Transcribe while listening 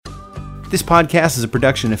This podcast is a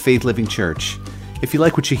production of Faith Living Church. If you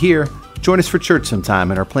like what you hear, join us for church sometime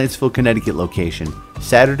at our Plantsville, Connecticut location,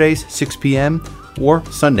 Saturdays, 6 p.m., or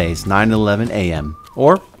Sundays, 9 and 11 a.m.,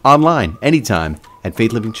 or online anytime at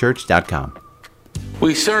faithlivingchurch.com.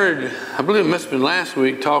 We started, I believe it must have been last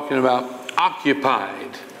week, talking about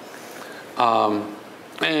occupied.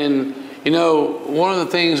 And, you know, one of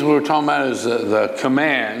the things we were talking about is the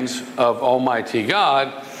commands of Almighty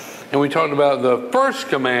God. And we talked about the first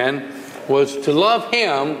command was to love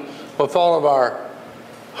Him with all of our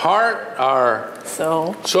heart, our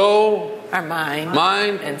soul, our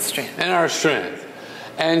mind, and strength. And our strength.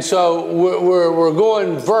 And so we're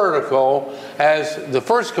going vertical, as the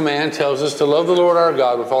first command tells us to love the Lord our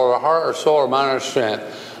God with all of our heart, our soul, our mind, our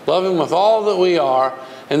strength. Love Him with all that we are.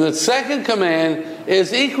 And the second command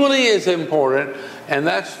is equally as important, and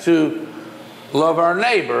that's to love our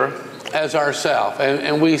neighbor as ourselves.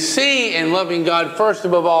 And we see in loving God first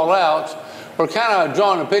above all else, we're kind of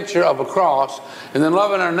drawing a picture of a cross, and then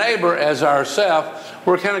loving our neighbor as ourselves,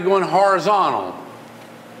 we're kind of going horizontal.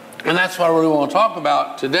 And that's what we want to talk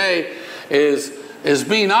about today is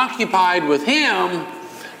being occupied with Him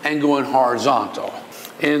and going horizontal.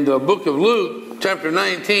 In the book of Luke, chapter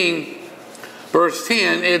 19, verse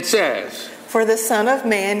 10, it says, "For the Son of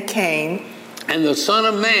Man came." And the Son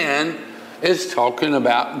of Man is talking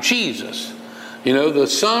about Jesus. You know, the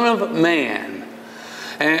Son of Man.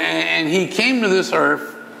 And He came to this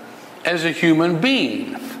earth as a human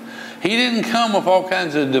being. He didn't come with all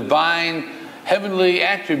kinds of divine, heavenly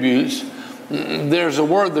attributes. There's a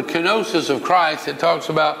word, the kenosis of Christ, that talks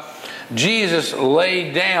about Jesus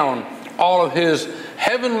laid down all of His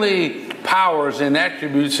heavenly powers and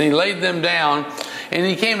attributes, and He laid them down, and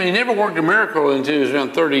He came and He never worked a miracle until He was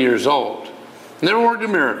around 30 years old. Never worked a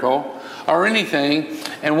miracle or anything.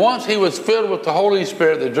 And once He was filled with the Holy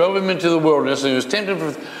Spirit that drove Him into the wilderness, and He was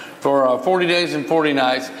tempted for 40 days and 40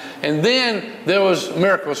 nights, and then there was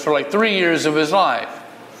miracles for like 3 years of His life.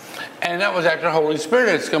 And that was after the Holy Spirit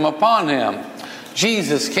had come upon Him.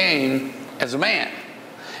 Jesus came as a man.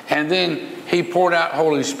 And then He poured out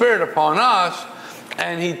Holy Spirit upon us,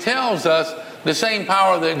 and He tells us the same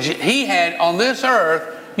power that He had on this earth,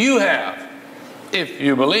 you have, if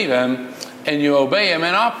you believe Him and you obey Him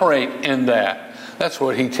and operate in that. That's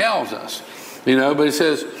what He tells us. You know, but He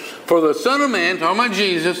says, for the Son of Man, talking about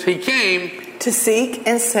Jesus, He came to seek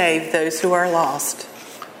and save those who are lost.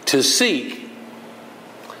 To seek.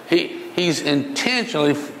 He's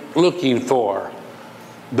intentionally looking for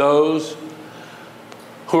those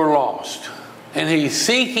who are lost. And He's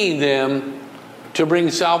seeking them to bring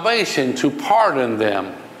salvation, to pardon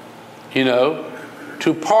them. You know,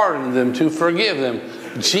 to pardon them, to forgive them.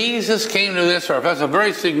 Jesus came to this earth. That's a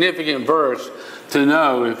very significant verse to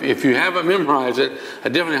know. If you haven't memorized it, I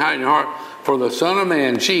definitely hide in your heart. For the Son of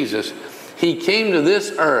Man, Jesus, He came to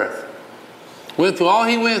this earth, went through all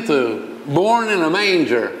He went through, born in a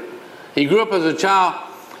manger. He grew up as a child.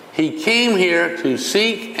 He came here to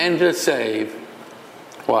seek and to save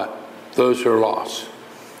what? Those who are lost.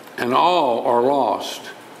 And all are lost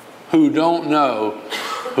who don't know,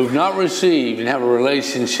 who've not received and have a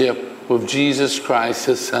relationship with Jesus Christ,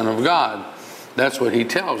 the Son of God. That's what He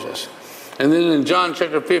tells us. And then in John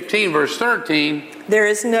chapter 15, verse 13, there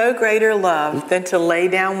is no greater love than to lay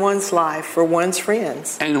down one's life for one's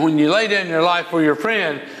friends. And when you lay down your life for your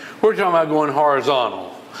friend, we're talking about going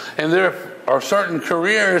horizontal. And there are certain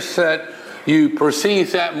careers that you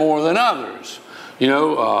perceive that more than others. You know,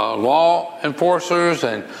 law enforcers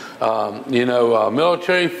and,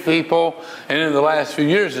 military people. And in the last few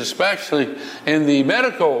years, especially in the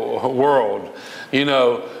medical world, you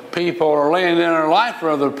know, people are laying down their life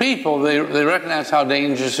for other people. They recognize how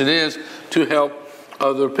dangerous it is to help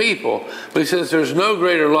other people. But He says there's no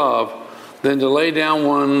greater love than to lay down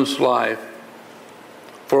one's life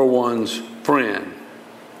for one's friend.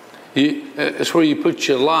 It's where you put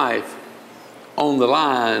your life on the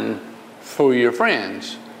line for your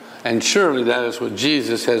friends. And surely that is what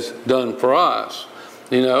Jesus has done for us.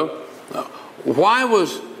 You know, why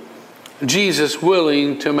was Jesus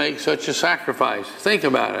willing to make such a sacrifice? Think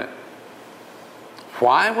about it.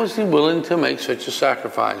 Why was He willing to make such a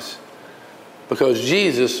sacrifice? Because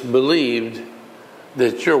Jesus believed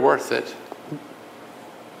that you're worth it.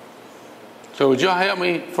 So would y'all help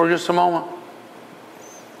me for just a moment?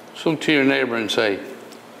 So look to your neighbor and say,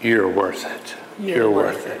 you're worth it. You're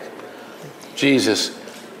worth it. Jesus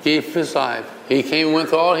gave His life. He came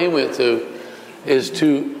with all He went through is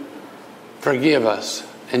to forgive us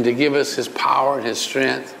and to give us His power and His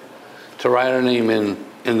strength to write our name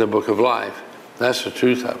in the book of life. That's the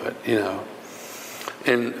truth of it, you know.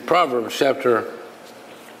 In Proverbs chapter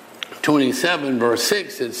 27, verse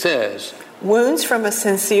 6, it says, Wounds from a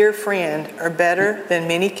sincere friend are better than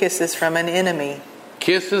many kisses from an enemy.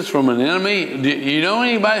 kisses from an enemy. Do you know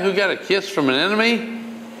anybody who got a kiss from an enemy?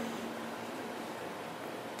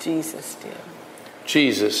 Jesus did.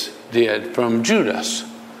 Jesus did, from Judas.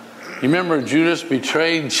 You remember Judas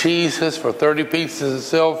betrayed Jesus for 30 pieces of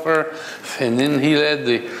silver, and then he led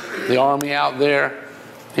the army out there,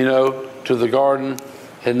 to the garden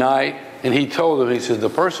at night, and he told them, he said, the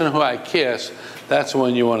person who I kiss, that's the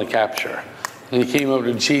one you want to capture. And he came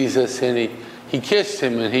over to Jesus, and he kissed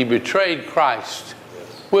him, and he betrayed Christ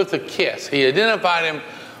with a kiss. He identified him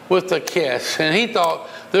with a kiss, and he thought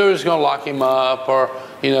they were just going to lock him up or,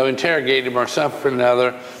 interrogate him or something or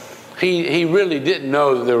another. He really didn't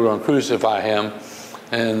know that they were going to crucify him,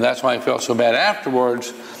 and that's why he felt so bad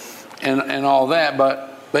afterwards and all that.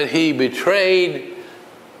 But he betrayed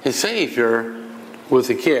his Savior with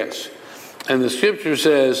a kiss. And the scripture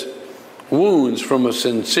says, wounds from a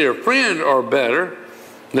sincere friend are better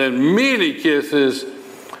than many kisses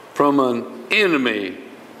from an enemy.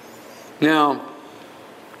 Now,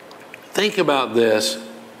 think about this.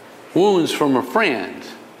 Wounds from a friend.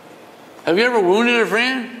 Have you ever wounded a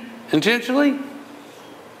friend intentionally?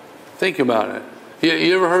 Think about it.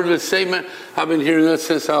 You ever heard this statement? I've been hearing this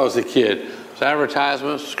since I was a kid. It's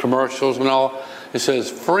advertisements, commercials, and all. It says,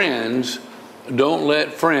 friends, don't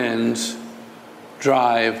let friends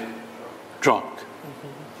drive drunk.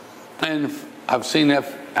 And I've seen that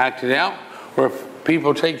acted out where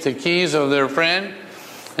people take the keys of their friend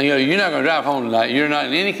and go, you're not going to drive home tonight. You're not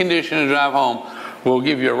in any condition to drive home. We'll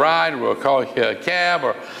give you a ride. We'll call you a cab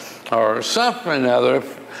or something or another.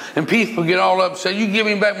 And people get all upset. You give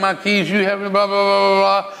me back my keys. You have blah, blah, blah,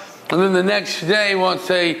 blah, blah. And then the next day, once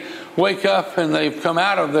they wake up and they've come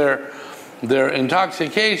out of their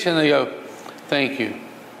intoxication, they go, thank you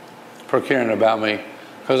for caring about me,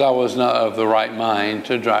 because I was not of the right mind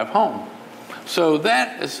to drive home. So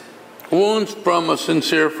that is wounds from a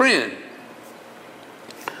sincere friend.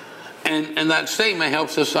 And that statement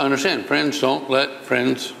helps us to understand. Friends don't let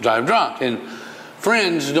friends drive drunk. And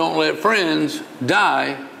friends don't let friends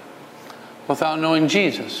die without knowing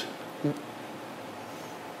Jesus.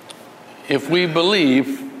 If we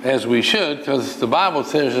believe, as we should, because the Bible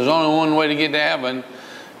says there's only one way to get to heaven.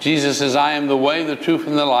 Jesus says, I am the way, the truth,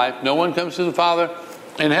 and the life. No one comes to the Father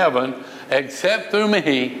in heaven except through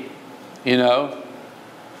me.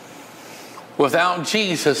 Without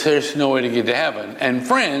Jesus, there's no way to get to heaven. And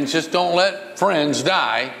friends, just don't let friends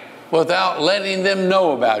die without letting them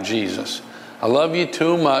know about Jesus. I love you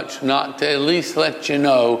too much not to at least let you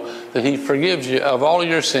know that He forgives you of all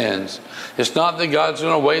your sins. It's not that God's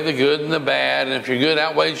going to weigh the good and the bad, and if your good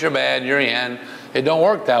outweighs your bad, you're in. It don't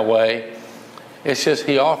work that way. It's just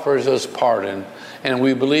He offers us pardon, and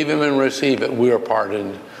we believe Him and receive it. We are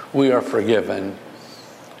pardoned. We are forgiven.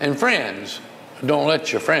 And friends, don't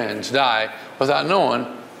let your friends die without knowing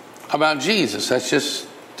about Jesus. That's just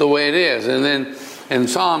the way it is. And then in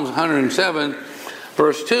Psalms 107,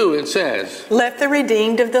 verse 2, it says, Let the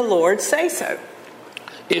redeemed of the Lord say so.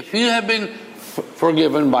 If you have been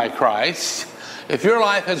forgiven by Christ, if your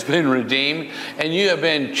life has been redeemed and you have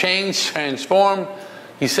been changed, transformed,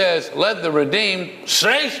 He says, let the redeemed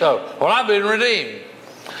say so. Well, I've been redeemed.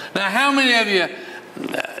 Now, how many of you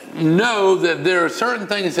know that there are certain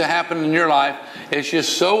things that happen in your life, it's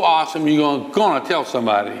just so awesome you're going to tell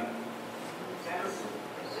somebody?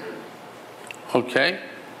 Okay.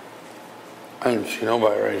 I didn't see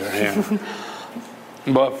nobody raise their hand.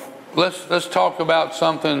 But let's talk about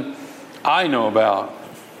something I know about.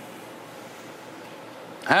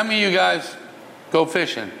 How many of you guys go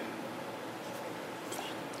fishing?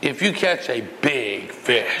 If you catch a big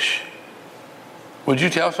fish, would you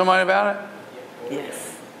tell somebody about it?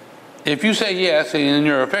 Yes. If you say yes, and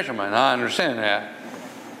you're a fisherman, I understand that.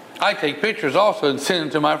 I take pictures also and send them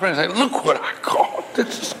to my friends. Say, look what I caught.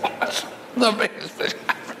 This is awesome. The biggest fish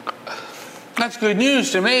I ever caught. That's good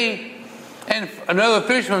news to me. And another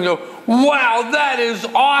fisherman will go, wow, that is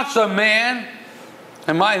awesome, man.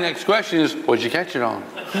 And my next question is, what'd you catch it on?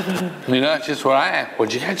 That's just what I ask.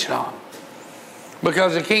 What'd you catch it on?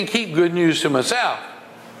 Because I can't keep good news to myself.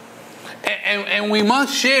 And we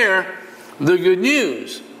must share the good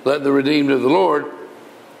news. Let the redeemed of the Lord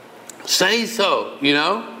say so, He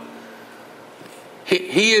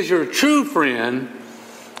is your true friend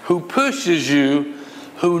who pushes you,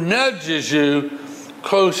 who nudges you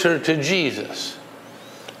closer to Jesus.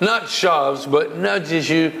 Not shoves, but nudges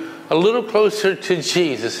you a little closer to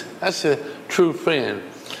Jesus. That's a true friend.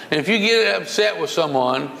 And if you get upset with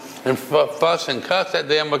someone and fuss and cuss at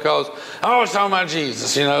them because, it's talking about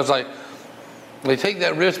Jesus, it's like they take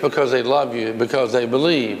that risk because they love you, because they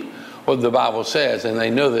believe. what the Bible says, and they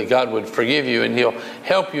know that God would forgive you and He'll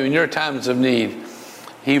help you in your times of need,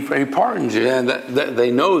 He pardons you, and that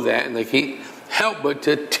they know that, and they can't help but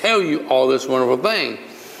to tell you all this wonderful thing.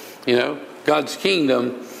 You know, God's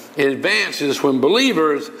kingdom, it advances when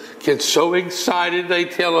believers get so excited they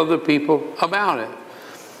tell other people about it,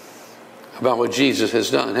 about what Jesus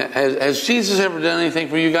has done. Has Jesus ever done anything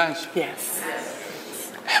for you guys? Yes.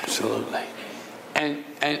 Absolutely. And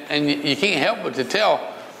you can't help but to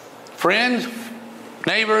tell friends,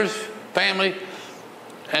 neighbors, family,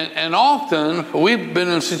 and often we've been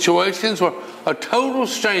in situations where a total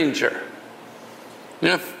stranger, you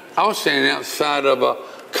know, I was standing outside of a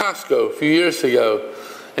Costco a few years ago,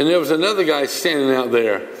 and there was another guy standing out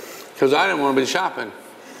there because I didn't want to be shopping,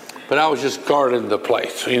 but I was just guarding the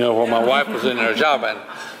place, you know, while my wife was in there shopping,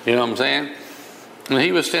 you know what I'm saying? And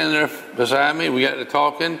he was standing there beside me. We got to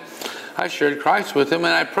talking. I shared Christ with him,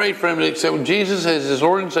 and I prayed for him to accept Jesus as his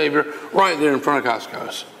Lord and Savior right there in front of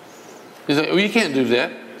Costco's. He's like, well, you can't do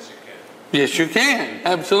that. Yes, you can.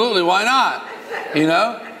 Absolutely. Why not? You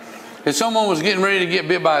know? If someone was getting ready to get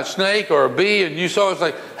bit by a snake or a bee, and you saw it's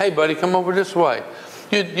like, hey, buddy, come over this way.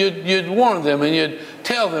 You'd warn them, and you'd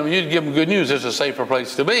tell them, and you'd give them good news. There's a safer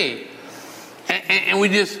place to be. And we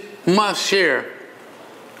just must share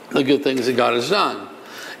the good things that God has done.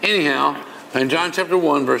 Anyhow, in John chapter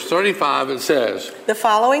 1, verse 35, it says, The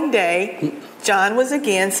following day, John was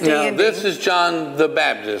again standing. Now, this is John the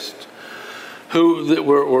Baptist, who that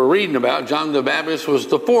we're reading about. John the Baptist was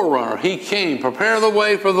the forerunner. He came, prepare the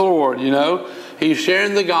way for the Lord, you know. He's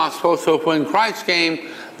sharing the gospel, so when Christ came,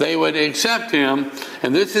 they would accept him.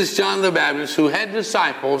 And this is John the Baptist, who had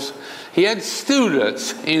disciples. He had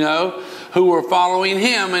students, you know, who were following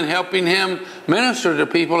him and helping him minister to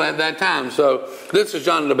people at that time. So this is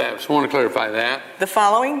John the Baptist. I want to clarify that. The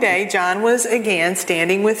following day, John was again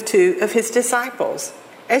standing with two of his disciples.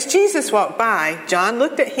 As Jesus walked by, John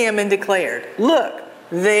looked at him and declared, Look,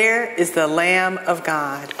 there is the Lamb of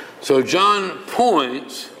God. So John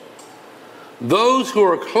points those who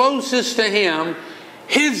are closest to him,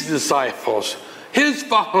 his disciples, his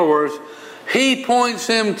followers, he points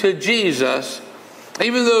them to Jesus.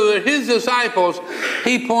 Even though they're his disciples,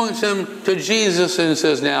 he points them to Jesus and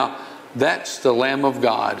says, now, that's the Lamb of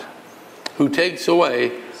God who takes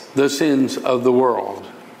away the sins of the world.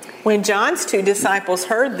 When John's two disciples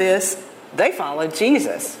heard this, they followed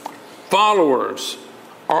Jesus. Followers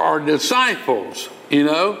are disciples, you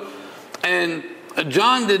know. And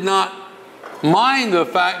John did not mind the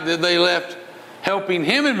fact that they left helping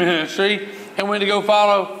him in ministry and went to go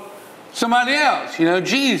follow somebody else, you know,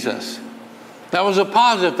 Jesus. That was a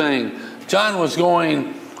positive thing. John was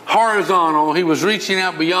going horizontal. He was reaching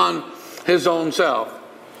out beyond his own self.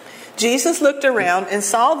 Jesus looked around and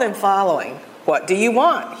saw them following. What do you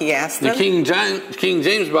want? He asked them. The King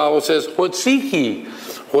James Bible says, what seek ye?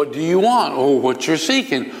 What do you want? Oh, what you're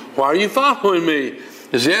seeking. Why are you following me?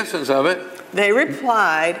 Is the essence of it. They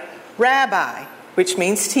replied, Rabbi, which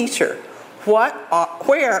means teacher.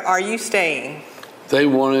 Where are you staying? They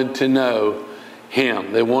wanted to know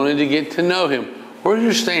him. They wanted to get to know him. Where are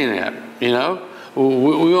you staying at? You know,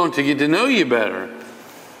 we want to get to know you better.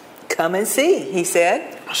 Come and see, he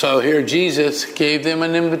said. So here Jesus gave them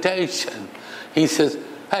an invitation. He says,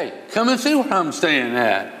 hey, come and see where I'm staying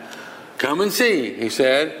at. Come and see, he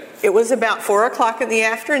said. It was about 4 o'clock in the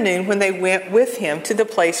afternoon when they went with him to the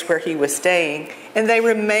place where he was staying, and they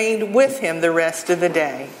remained with him the rest of the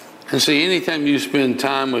day. And see, anytime you spend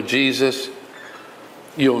time with Jesus,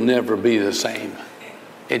 you'll never be the same.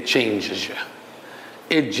 It changes you.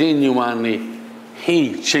 It genuinely,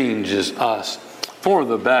 he changes us for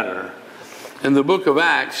the better. In the book of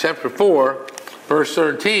Acts, chapter 4, verse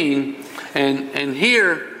 13, and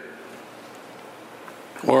here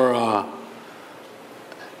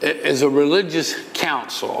is a religious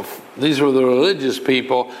council. These were the religious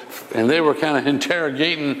people, and they were kind of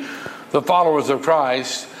interrogating the followers of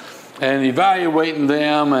Christ and evaluating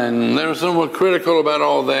them, and they were somewhat critical about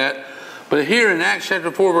all that. But here in Acts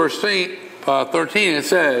chapter 4, verse 13, it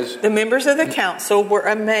says, The members of the council were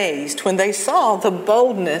amazed when they saw the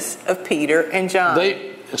boldness of Peter and John.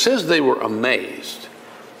 It says they were amazed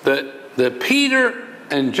that Peter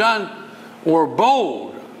and John were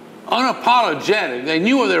bold, unapologetic. They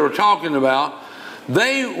knew what they were talking about.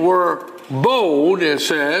 They were bold, it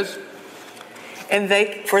says. And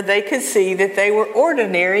they could see that they were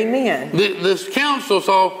ordinary men. This council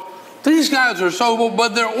saw, these guys are so bold,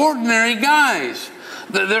 but they're ordinary guys.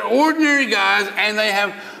 They're ordinary guys, and they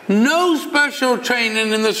have no special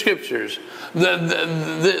training in the scriptures.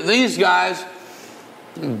 These guys,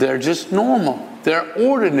 they're just normal. They're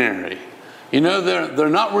ordinary. You know, they're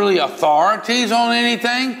not really authorities on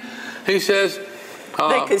anything. He says,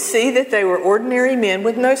 they could see that they were ordinary men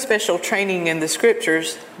with no special training in the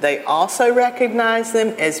scriptures. They also recognized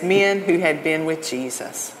them as men who had been with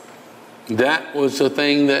Jesus. That was the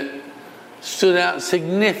thing that stood out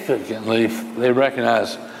significantly. They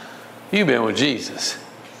recognized, you've been with Jesus.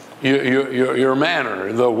 Your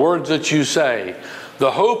manner, the words that you say,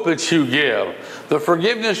 the hope that you give, the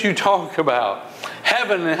forgiveness you talk about,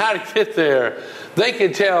 heaven and how to get there. They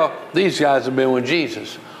could tell these guys have been with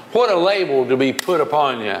Jesus. What a label to be put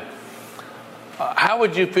upon you. How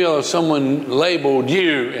would you feel if someone labeled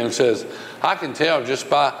you and says, I can tell just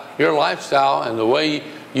by your lifestyle and the way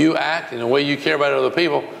you act and the way you care about other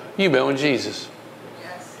people, you've been with Jesus?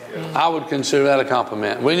 Yes. I would consider that a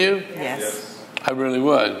compliment. Wouldn't you? Yes. I really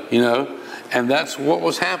would, And that's what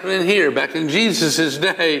was happening here. Back in Jesus'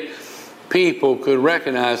 day, people could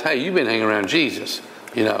recognize, hey, you've been hanging around Jesus,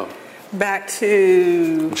 Back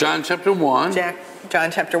to John chapter 1.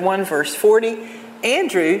 John chapter 1, verse 40.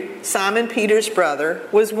 Andrew, Simon Peter's brother,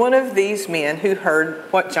 was one of these men who heard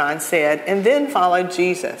what John said and then followed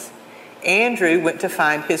Jesus. Andrew went to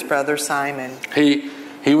find his brother Simon. He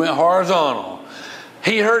went horizontal.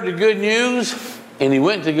 He heard the good news and he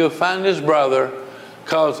went to go find his brother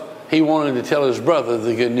because he wanted to tell his brother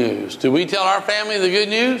the good news. Do we tell our family the good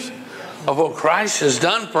news of what Christ has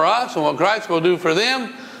done for us and what Christ will do for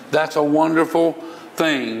them? That's a wonderful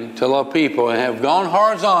thing to love people and have gone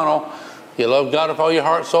horizontal. You love God with all your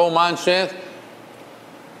heart, soul, mind, strength.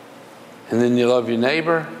 And then you love your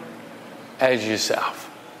neighbor as yourself.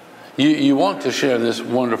 You want to share this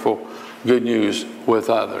wonderful good news with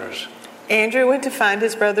others. Andrew went to find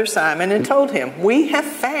his brother Simon and told him, we have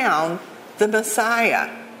found the Messiah,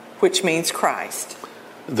 which means Christ.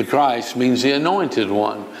 The Christ means the anointed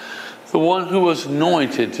one. The one who was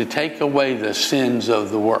anointed to take away the sins of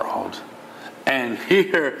the world. And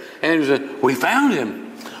here, Andrew said, we found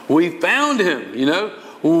him. We found him,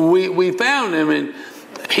 We found him. And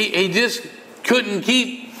he just couldn't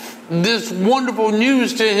keep this wonderful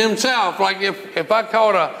news to himself. Like if I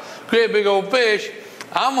caught a great big old fish,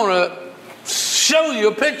 I'm going to show you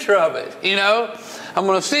a picture of it, I'm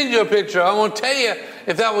going to send you a picture. I'm going to tell you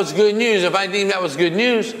if that was good news, if I deemed that was good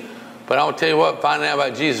news. But I'll tell you what, finding out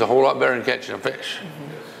about Jesus is a whole lot better than catching a fish.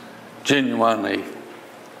 Mm-hmm. Genuinely,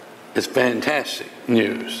 it's fantastic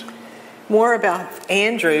news. More about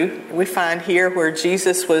Andrew, we find here where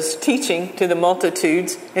Jesus was teaching to the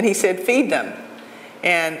multitudes, and he said, feed them.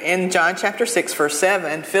 And in John chapter 6, verse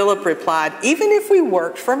 7, Philip replied, even if we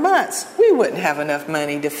worked for months, we wouldn't have enough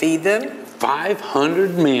money to feed them.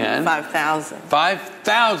 500 men. 5,000.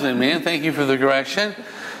 5,000 men. Thank you for the correction.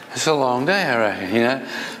 It's a long day, all right.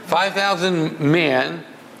 5,000 men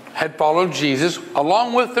had followed Jesus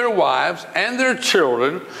along with their wives and their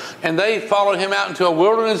children, and they followed him out into a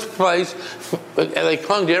wilderness place. And they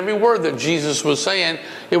clung to every word that Jesus was saying.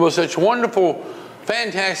 It was such wonderful,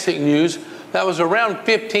 fantastic news. That was around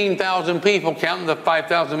 15,000 people, counting the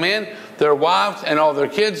 5,000 men, their wives, and all their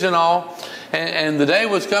kids and all. And the day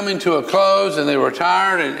was coming to a close, and they were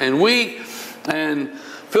tired and weak. And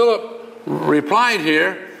Philip replied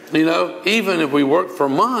here, even if we worked for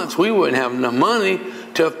months, we wouldn't have enough money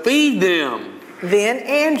to feed them. Then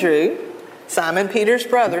Andrew, Simon Peter's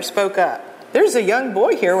brother, spoke up. There's a young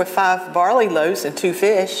boy here with 5 barley loaves and 2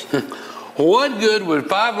 fish. What good would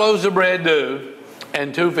 5 loaves of bread do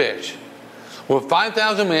and 2 fish? With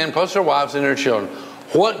 5,000 men plus their wives and their children,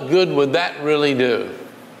 what good would that really do?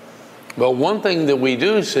 But one thing that we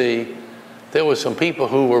do see, there were some people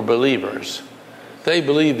who were believers. They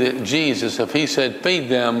believed that Jesus, if he said feed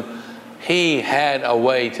them, he had a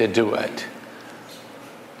way to do it.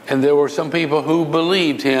 And there were some people who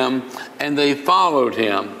believed him and they followed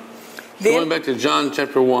him. Going back to John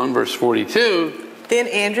chapter 1, verse 42. Then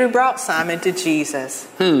Andrew brought Simon to Jesus.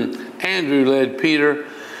 Andrew led Peter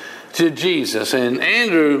to Jesus. And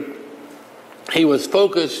Andrew, he was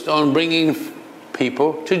focused on bringing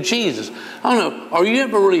people to Jesus. I don't know, are you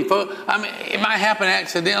ever really focused? I mean, it might happen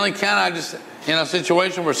accidentally, kind of just in a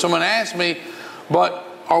situation where someone asked me, but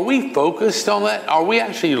are we focused on that? Are we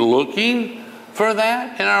actually looking for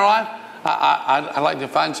that in our life? I'd like to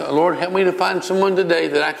find, Lord, help me to find someone today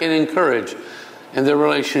that I can encourage in their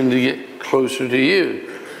relation to get closer to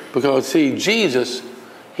you. Because, see, Jesus,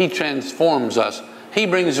 he transforms us. He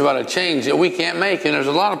brings about a change that we can't make. And there's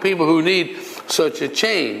a lot of people who need such a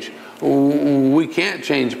change. We can't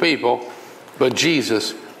change people, but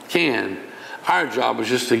Jesus can. Our job is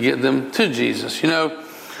just to get them to Jesus.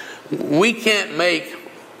 We can't make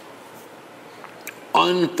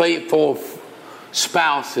unfaithful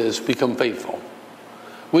spouses become faithful.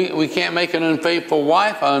 We can't make an unfaithful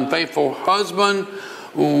wife, an unfaithful husband,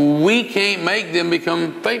 we can't make them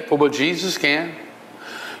become faithful, but Jesus can.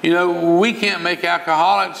 You know, we can't make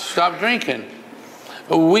alcoholics stop drinking.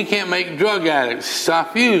 We can't make drug addicts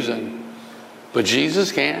stop using, but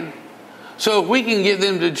Jesus can. So if we can get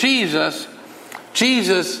them to Jesus,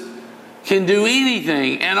 Jesus can do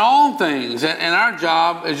anything and all things. And our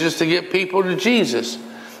job is just to get people to Jesus.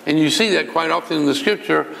 And you see that quite often in the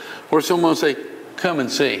scripture where someone will say, come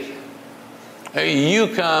and see. You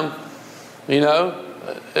come, you know,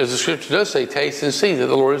 as the scripture does say, taste and see that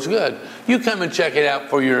the Lord is good. You come and check it out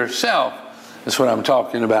for yourself. That's what I'm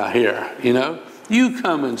talking about here, you know. You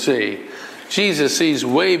come and see. Jesus sees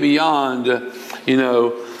way beyond, you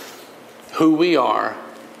know, who we are.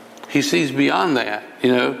 He sees beyond that,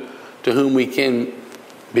 you know, to whom we can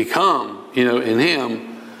become, you know, in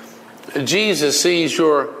Him. Jesus sees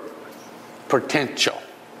your potential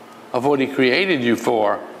of what He created you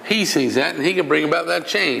for. He sees that, and He can bring about that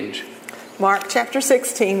change. Mark chapter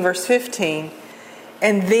 16, verse 15.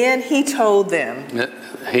 And then He told them.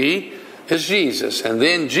 He is Jesus. And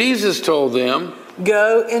then Jesus told them.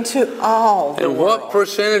 Go into all the world. And what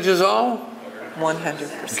percentage is all?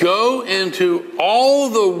 100%. Go into all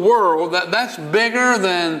the world. That's bigger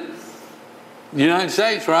than the United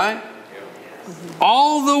States, right?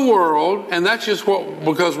 All the world, and that's just what,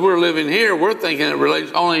 because we're living here, we're thinking it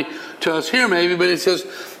relates only to us here maybe, but it says,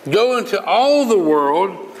 go into all the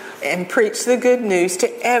world. And preach the good news to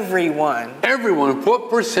everyone. Everyone.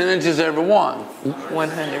 What percentage is everyone?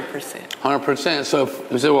 100%. 100%. So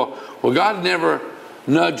if you say, well, God never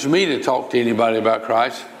nudged me to talk to anybody about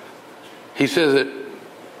Christ. He says it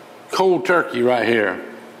cold turkey right here.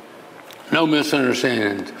 No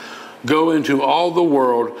misunderstandings. Go into all the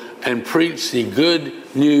world and preach the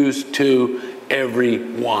good news to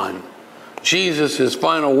everyone. Jesus'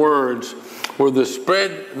 final words were to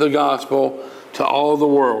spread the gospel to all the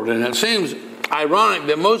world. And it seems ironic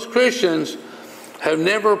that most Christians have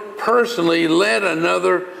never personally led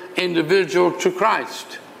another individual to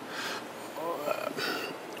Christ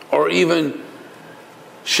or even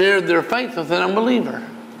shared their faith with an unbeliever.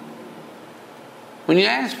 When you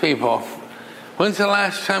ask people, when's the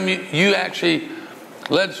last time you actually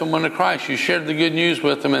led someone to Christ? You shared the good news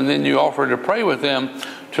with them and then you offered to pray with them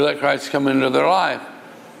to let Christ come into their life.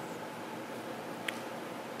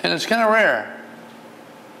 And it's kind of rare.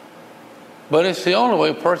 But it's the only way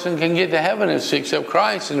a person can get to heaven is to accept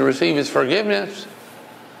Christ and to receive His forgiveness.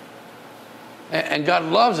 And God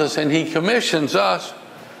loves us and He commissions us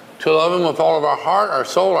to love Him with all of our heart, our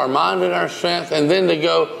soul, our mind, and our strength, and then to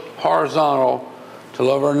go horizontal to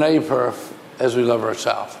love our neighbor as we love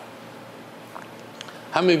ourselves.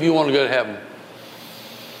 How many of you want to go to heaven?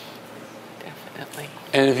 Definitely.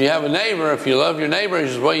 And if you have a neighbor, if you love your neighbor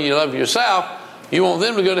as the way you love yourself, you want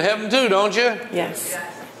them to go to heaven too, don't you? Yes.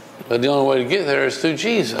 But the only way to get there is through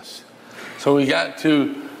Jesus. So we got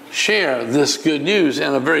to share this good news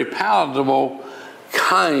in a very palatable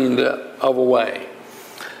kind of a way.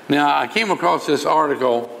 Now, I came across this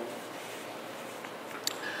article,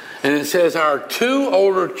 and it says our 2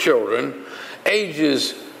 older children,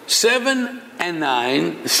 ages 7 and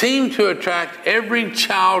 9, seem to attract every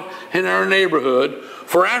child in our neighborhood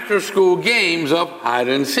for after-school games of hide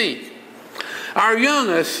and seek. Our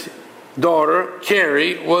youngest daughter,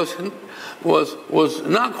 Carrie, was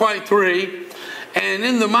not quite 3, and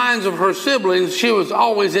in the minds of her siblings, she was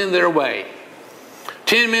always in their way.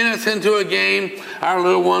 10 minutes into a game, our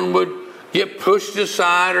little one would get pushed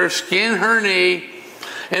aside or skin her knee.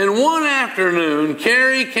 And one afternoon,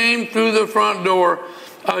 Carrie came through the front door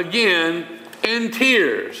again in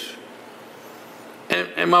tears.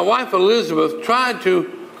 And my wife Elizabeth tried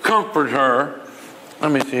to comfort her.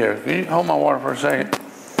 Let me see here. Can you hold my water for a second?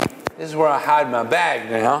 This is where I hide my bag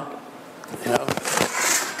now. You know.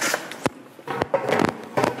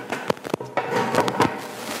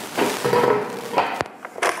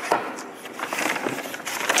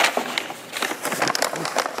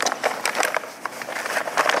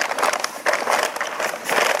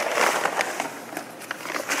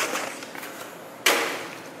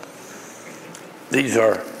 These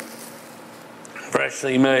are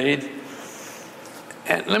freshly made.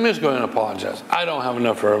 And let me just go ahead and apologize. I don't have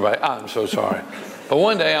enough for everybody. I'm so sorry. But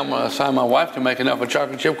one day I'm going to assign my wife to make enough of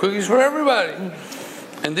chocolate chip cookies for everybody.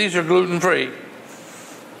 And these are gluten-free.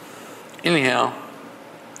 Anyhow.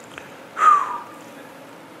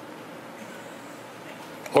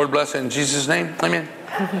 Lord bless it in Jesus' name. Amen.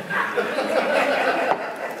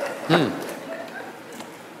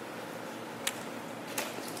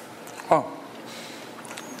 Oh.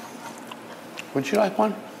 Would you like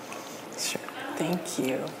one? Sure. Thank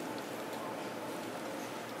you.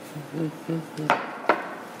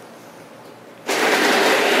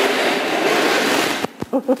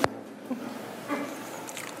 Oh,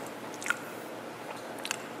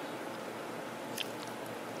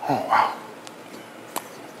 wow.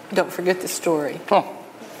 Don't forget the story. Oh.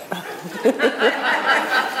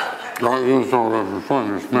 Don't use all of the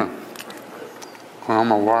fun, it's me. Can I have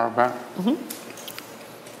my water back?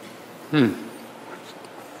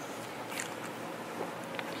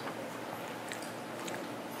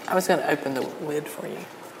 I was going to open the lid for you.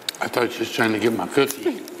 I thought you were just trying to get my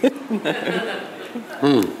cookie.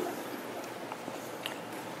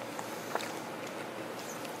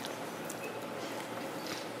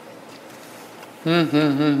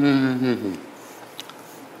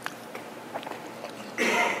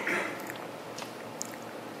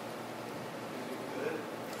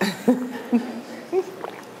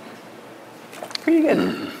 Pretty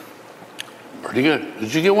good. Pretty good.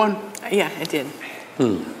 Did you get one? Yeah, I did.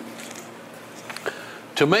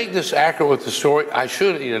 To make this accurate with the story, I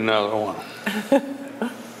should eat another one.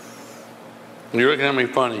 You're looking at me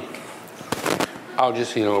funny. I'll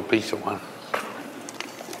just eat a little piece of one.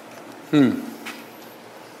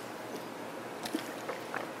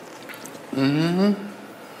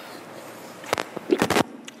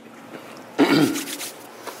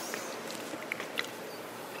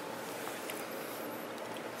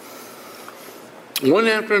 One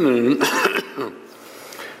afternoon,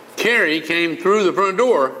 Carrie came through the front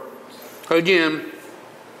door again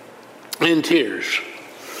in tears.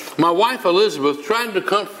 My wife Elizabeth tried to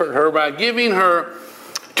comfort her by giving her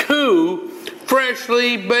 2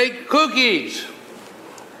 freshly baked cookies.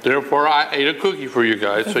 Therefore, I ate a cookie for you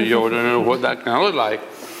guys so you would know what that kind of looked like.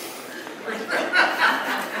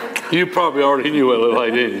 You probably already knew what it looked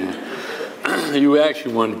like, didn't you? You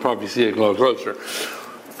actually wanted to probably see it a little closer.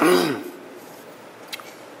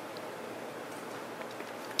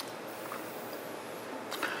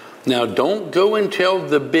 Now, don't go and tell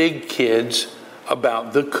the big kids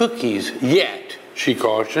about the cookies yet, she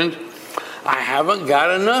cautioned. I haven't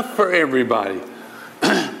got enough for everybody.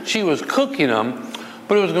 She was cooking them,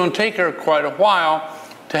 but it was going to take her quite a while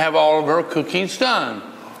to have all of her cookies done.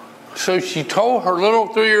 So she told her little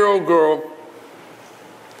 3-year-old girl,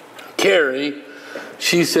 Carrie,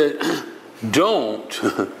 she said, don't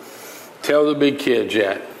tell the big kids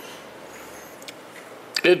yet.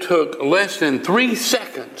 It took less than 3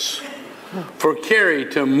 seconds for Carrie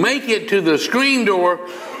to make it to the screen door,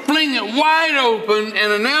 fling it wide open,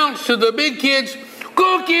 and announce to the big kids,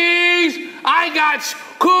 cookies! I got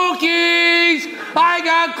cookies! I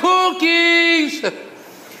got cookies!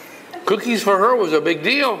 Cookies for her was a big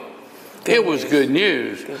deal. It was good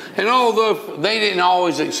news. And although they didn't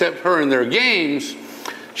always accept her in their games,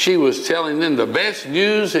 she was telling them the best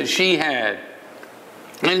news that she had.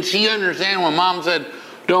 And she understood when Mom said,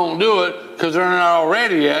 don't do it because they're not all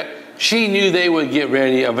ready yet. She knew they would get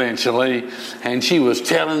ready eventually. And she was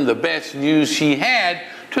telling the best news she had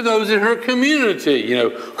to those in her community. You know,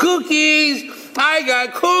 cookies! I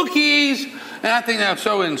got cookies! And I think that's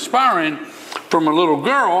so inspiring from a little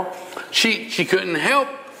girl. She couldn't help.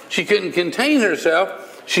 She couldn't contain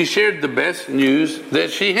herself. She shared the best news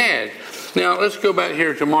that she had. Now, let's go back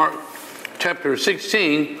here to Mark chapter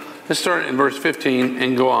 16. Let's start in verse 15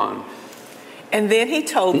 and go on. And then he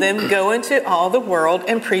told them, go into all the world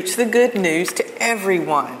and preach the good news to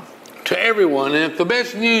everyone. To everyone. And if the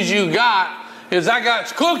best news you got is I got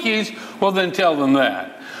cookies, well then tell them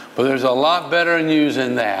that. But there's a lot better news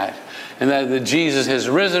than that. And that Jesus has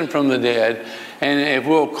risen from the dead. And if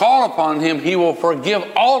we'll call upon him, he will forgive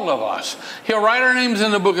all of us. He'll write our names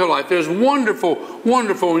in the book of life. There's wonderful,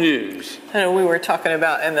 wonderful news. I know we were talking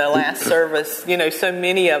about in the last service, so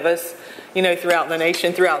many of us, throughout the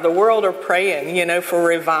nation, throughout the world are praying, for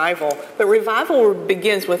revival. But revival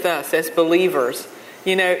begins with us as believers.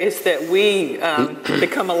 It's that we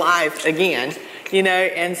become alive again,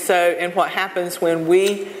 and what happens when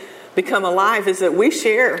we become alive is that we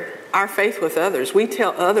share our faith with others. We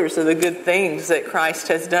tell others of the good things that Christ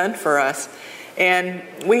has done for us. And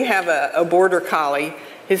we have a border collie.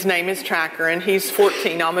 His name is Tracker, and he's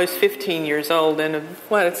 14, almost 15 years old. And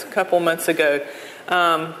it's a couple months ago,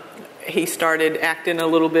 he started acting a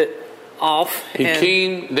little bit off. He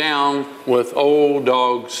came down with old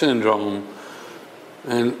dog syndrome,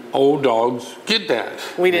 and old dogs get that.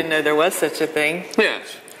 We didn't know there was such a thing.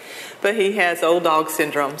 Yes. But he has old dog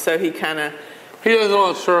syndrome, so he kind of... He does a lot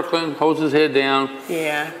of circling, holds his head down.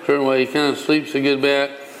 Yeah. Certain way, he kind of sleeps a good bit.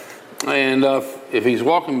 And if he's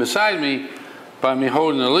walking beside me, by me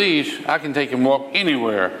holding the leash, I can take him walk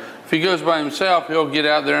anywhere. If he goes by himself, he'll get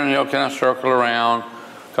out there and he'll kind of circle around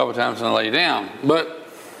a couple times and lay down. But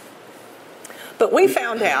we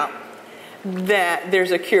found out that there's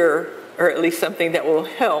a cure, or at least something that will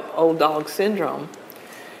help old dog syndrome.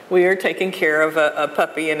 we are taking care of a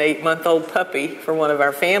puppy, an 8-month-old puppy for one of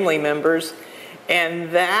our family members.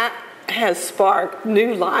 And that has sparked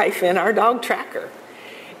new life in our dog Tracker.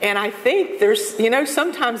 And I think there's,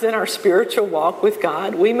 sometimes in our spiritual walk with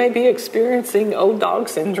God, we may be experiencing old dog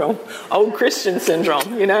syndrome, old Christian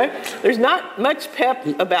syndrome, There's not much pep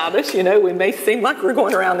about us, We may seem like we're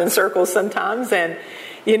going around in circles sometimes. And,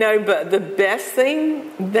 but the best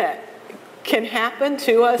thing that can happen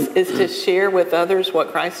to us is to share with others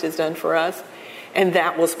what Christ has done for us. And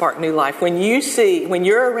that will spark new life. When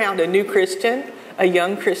you're around a new Christian, a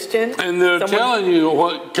young Christian, and they're telling you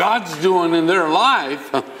what God's doing in their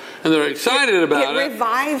life, and they're excited about it. It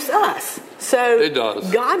revives us. So it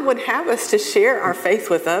does. God would have us to share our faith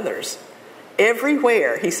with others.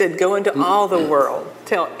 Everywhere. He said, go into all the world.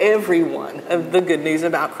 Tell everyone of the good news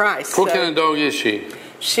about Christ. What kind of dog is she?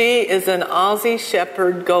 She is an Aussie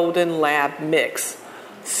Shepherd Golden Lab mix.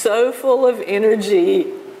 So full of energy.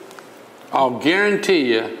 I'll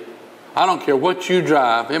guarantee you, I don't care what you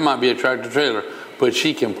drive. It might be a tractor trailer, but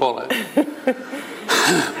she can pull it.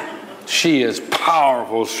 She is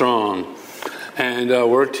powerful, strong. And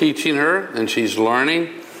we're teaching her, and she's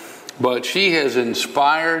learning. But she has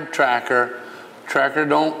inspired Tracker. Tracker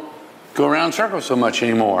don't go around circles so much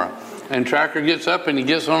anymore. And Tracker gets up and he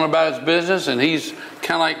gets on about his business, and he's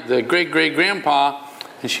kind of like the great-great-grandpa,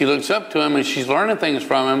 and she looks up to him and she's learning things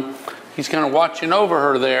from him. He's kind of watching over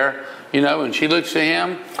her there, and she looks to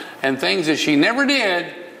him, and things that she never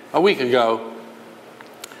did a week ago,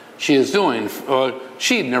 she is doing.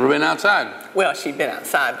 She'd never been outside. Well, she'd been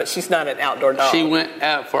outside, but she's not an outdoor dog. She went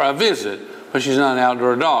out for a visit, but she's not an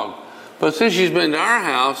outdoor dog. But since she's been to our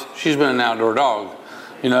house, she's been an outdoor dog,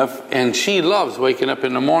 and she loves waking up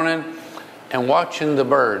in the morning and watching the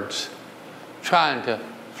birds trying to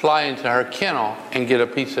fly into her kennel and get a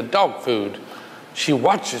piece of dog food. She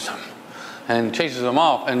watches them and chases them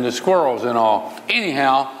off, and the squirrels and all.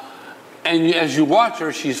 Anyhow, and as you watch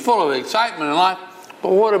her, she's full of excitement and life.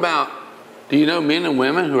 But what about, do you know men and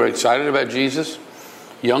women who are excited about Jesus?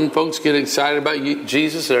 Young folks get excited about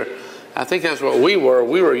Jesus. I think that's what we were.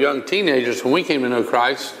 We were young teenagers when we came to know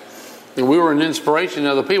Christ. And we were an inspiration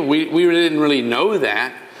to other people. We didn't really know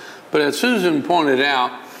that. But as Susan pointed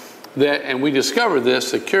out, that, and we discovered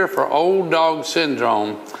this, the cure for old dog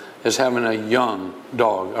syndrome is having a young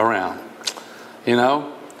dog around.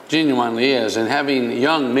 Genuinely is. And having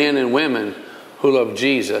young men and women who love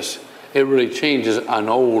Jesus, it really changes an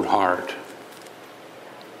old heart.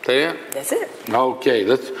 Say it? That's it. Okay,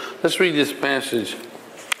 let's read this passage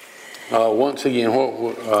once again.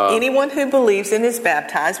 Anyone who believes and is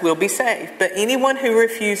baptized will be saved, but anyone who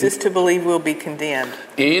refuses to believe will be condemned.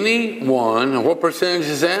 Anyone, what percentage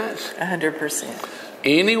is that? 100%.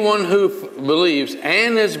 Anyone who believes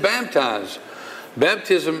and is baptized.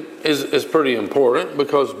 Baptism is pretty important,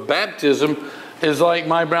 because baptism is like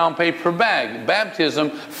my brown paper bag.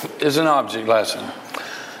 Baptism is an object lesson.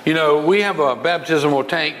 We have a baptismal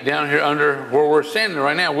tank down here under where we're standing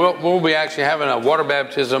right now. We'll be actually having a water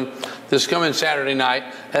baptism this coming Saturday night.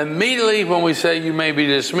 Immediately when we say you may be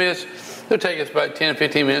dismissed, it'll take us about 10 or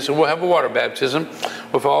 15 minutes, and we'll have a water baptism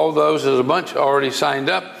with all those. There's a bunch already signed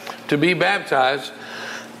up to be baptized.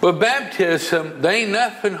 But baptism, there ain't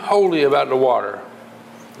nothing holy about the water.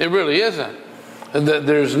 It really isn't.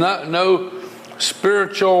 There's no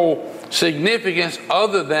spiritual significance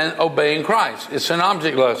other than obeying Christ. It's an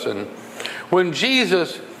object lesson. When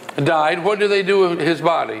Jesus died, what did they do with his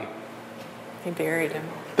body? They buried him.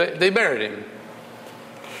 They buried him.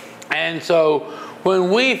 And so when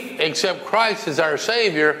we accept Christ as our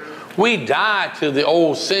Savior, we die to the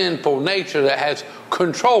old sinful nature that has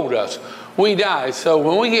controlled us. We die. So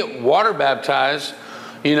when we get water baptized,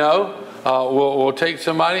 we'll take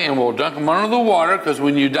somebody and we'll dunk them under the water, because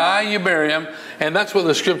when you die, you bury them. And that's what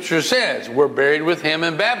the scripture says. We're buried with him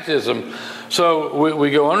in baptism. So we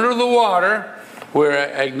go under the water. We're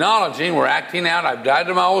acknowledging, we're acting out, I've died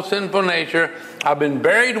to my old sinful nature. I've been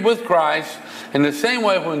buried with Christ. In the same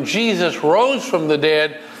way, when Jesus rose from the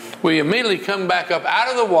dead, we immediately come back up out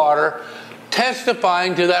of the water,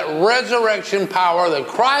 testifying to that resurrection power that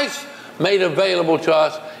Christ made available to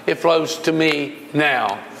us. It flows to me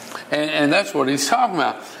now. And that's what he's talking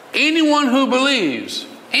about. Anyone who believes,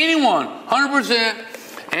 anyone, 100%,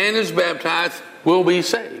 and is baptized will be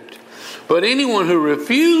saved. But anyone who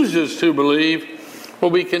refuses to believe will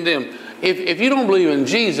be condemned. If you don't believe in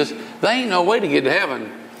Jesus, there ain't no way to get to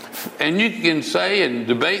heaven. And you can say and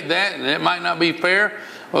debate that, and it might not be fair.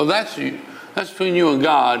 Well, that's between you and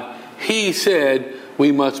God. He said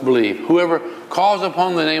we must believe. Whoever calls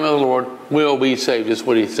upon the name of the Lord will be saved, is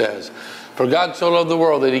what he says. For God so loved the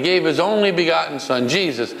world that he gave his only begotten Son,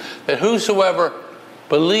 Jesus, that whosoever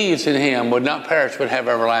believes in him would not perish but have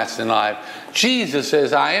everlasting life. Jesus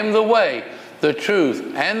says, I am the way, the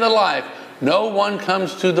truth, and the life. No one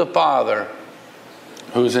comes to the Father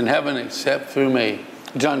who is in heaven except through me.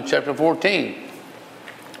 John chapter 14.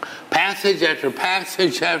 Passage after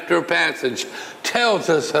passage after passage tells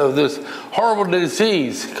us of this horrible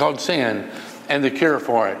disease called sin and the cure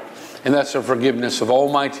for it. And that's the forgiveness of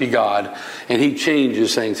Almighty God. And he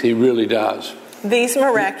changes things. He really does. These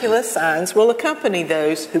miraculous signs will accompany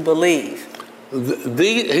those who believe.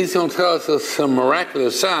 He's going to tell us some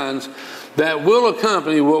miraculous signs that will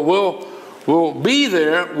accompany, will be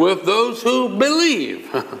there with those who believe.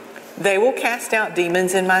 They will cast out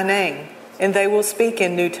demons in my name, and they will speak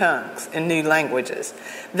in new tongues and new languages.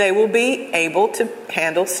 They will be able to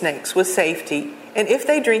handle snakes with safety, and if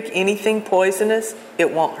they drink anything poisonous,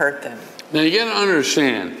 it won't hurt them. Now you got to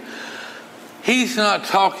understand, he's not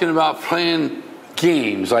talking about playing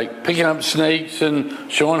games like picking up snakes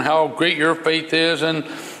and showing how great your faith is and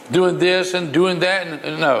doing this and doing that.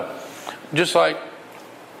 And no, just like,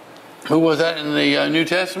 who was that in the New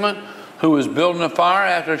Testament? Who was building a fire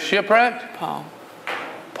after shipwreck?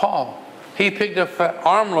 Paul. He picked up an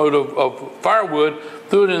armload of firewood,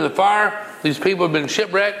 threw it in the fire. These people had been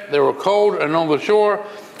shipwrecked. They were cold and on the shore.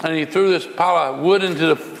 And he threw this pile of wood into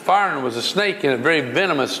the fire, and it was a snake, and a very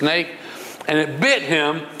venomous snake. And it bit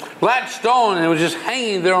him, latched on, and it was just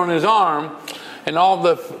hanging there on his arm. And all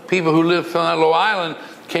the people who lived on that little island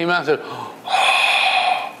came out and said,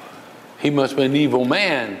 oh, he must be an evil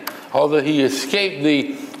man. Although he escaped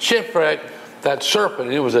the shipwreck, that serpent,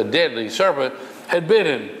 and it was a deadly serpent, had bit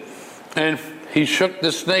him. And he shook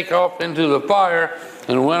the snake off into the fire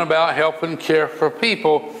and went about helping care for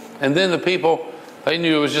people. And then the people, they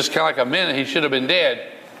knew it was just kind of like a minute. He should have been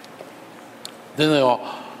dead. Then they all,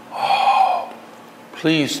 oh,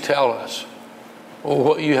 please tell us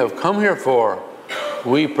what you have come here for.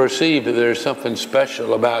 We perceive that there's something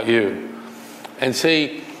special about you. And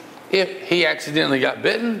see, if he accidentally got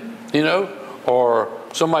bitten, or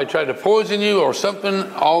somebody tried to poison you or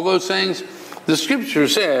something, all those things, the scripture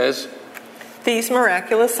says, these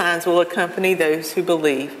miraculous signs will accompany those who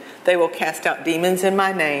believe. They will cast out demons in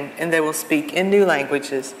my name, and they will speak in new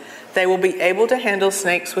languages. They will be able to handle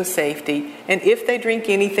snakes with safety, and if they drink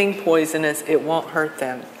anything poisonous, it won't hurt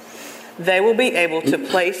them. They will be able to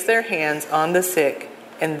place their hands on the sick,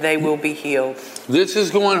 and they will be healed. This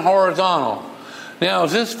is going horizontal. Now,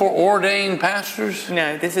 is this for ordained pastors?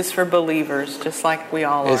 No, this is for believers, just like we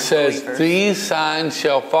all are. It says, believers. These signs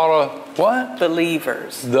shall follow what?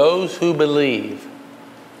 Believers. Those who believe.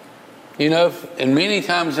 And many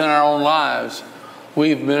times in our own lives,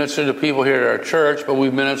 we've ministered to people here at our church, but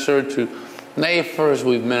we've ministered to neighbors,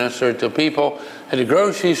 we've ministered to people at the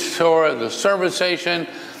grocery store, at the service station,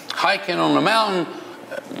 hiking on the mountain.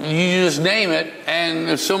 You just name it, and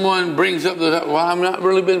if someone brings up I've not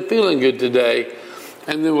really been feeling good today,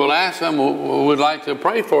 and then we'll ask them, we would like to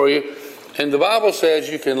pray for you. And the Bible says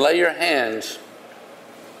you can lay your hands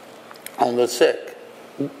on the sick.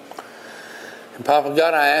 And Papa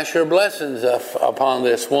God, I ask your blessings upon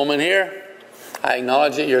this woman here. I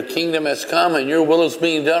acknowledge that your kingdom has come and your will is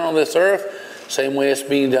being done on this earth, same way it's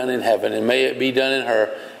being done in heaven. And may it be done in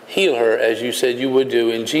her. Heal her as you said you would do.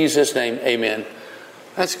 In Jesus' name, amen.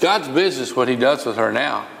 That's God's business, what he does with her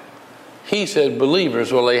now. He said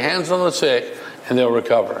believers will lay hands on the sick and they'll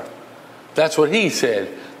recover. That's what he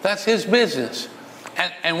said. That's his business.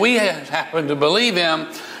 And we happen to believe him.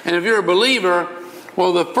 And if you're a believer,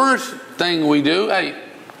 well, the first thing we do,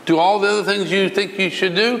 do all the other things you think you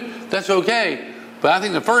should do, that's okay. But I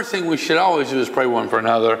think the first thing we should always do is pray one for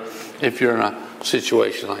another if you're in a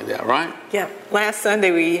situation like that, right? Yeah. Last Sunday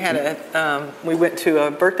we had we went to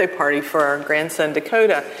a birthday party for our grandson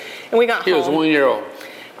Dakota, and we got home. He was 1 year old.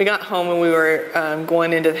 We got home and we were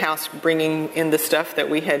going into the house, bringing in the stuff that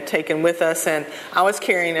we had taken with us, and I was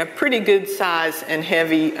carrying a pretty good size and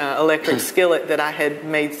heavy electric skillet that I had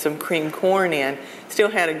made some cream corn in. Still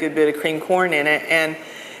had a good bit of cream corn in it, and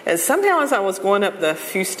somehow as I was going up the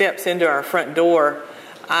few steps into our front door,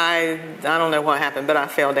 I don't know what happened, but I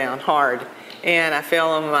fell down hard. And I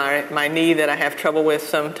fell on my knee that I have trouble with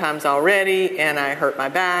sometimes already, and I hurt my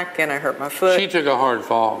back, and I hurt my foot. She took a hard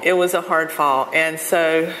fall. It was a hard fall, and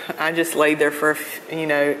so I just laid there for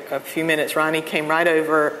a few minutes. Ronnie came right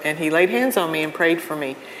over, and he laid hands on me and prayed for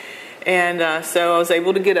me. And so I was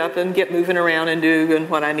able to get up and get moving around and do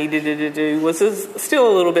what I needed to do. Was still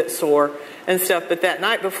a little bit sore and stuff, but that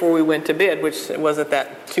night before we went to bed, which wasn't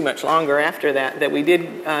that too much longer after that we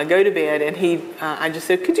did go to bed, and I just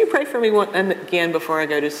said, could you pray for me again before I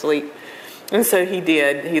go to sleep? And so he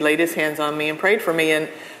did. He laid his hands on me and prayed for me, and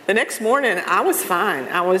The next morning, I was fine.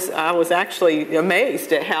 I was actually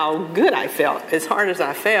amazed at how good I felt, as hard as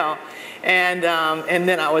I felt. And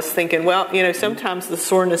then I was thinking, well, sometimes the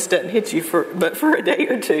soreness doesn't hit you but for a day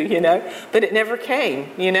or two, But it never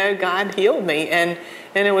came. God healed me, and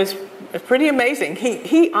it was pretty amazing.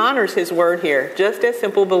 He honors His word here, just as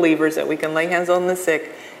simple believers, that we can lay hands on the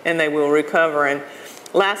sick and they will recover. And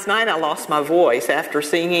last night I lost my voice after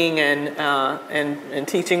singing and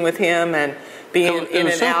teaching with him and being in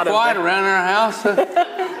and out of. It was so quiet around our house.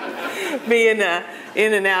 Being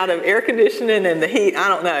in and out of air conditioning and the heat. I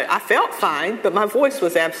don't know. I felt fine, but my voice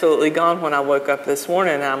was absolutely gone when I woke up this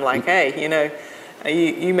morning. And I'm like, hey,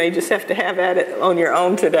 you may just have to have at it on your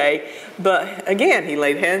own today. But again, He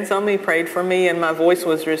laid hands on me, prayed for me, and my voice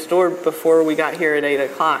was restored before we got here at 8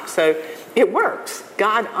 o'clock. So it works.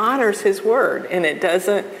 God honors His word, and it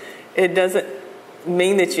doesn't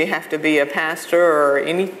mean that you have to be a pastor or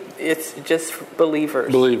any. It's just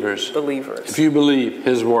believers. Believers. If you believe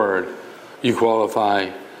His word, you qualify.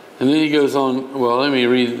 And then he goes on. Well, let me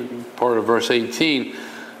read part of verse 18.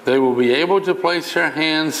 They will be able to place their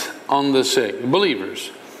hands on the sick,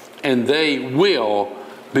 believers, and they will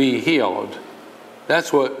be healed.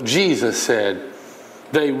 That's what Jesus said.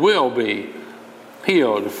 They will be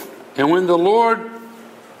healed. And when the Lord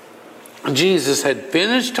Jesus had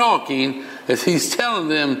finished talking, as He's telling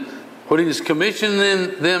them what He's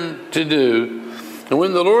commissioning them to do, and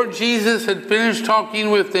when the Lord Jesus had finished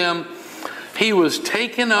talking with them, He was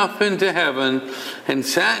taken up into heaven and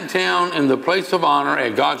sat down in the place of honor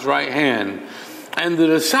at God's right hand. And the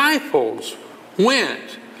disciples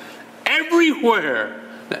went everywhere.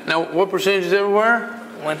 Now, what percentage is everywhere?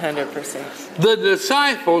 100%. The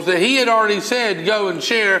disciples that He had already said, go and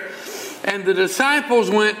share. And the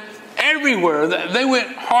disciples went everywhere. They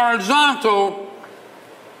went horizontal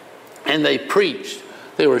and they preached.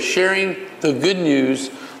 They were sharing the good news,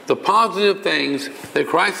 the positive things that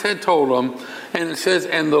Christ had told them. And it says,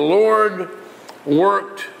 and the Lord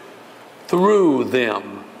worked through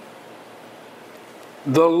them.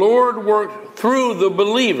 The Lord worked through the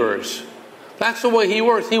believers. That's the way He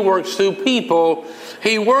works. He works through people.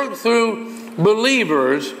 He worked through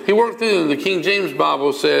believers. He worked through them. The King James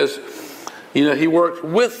Bible says, He worked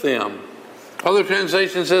with them. Other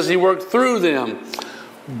translation says He worked through them.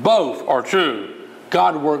 Both are true.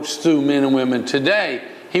 God works through men and women today.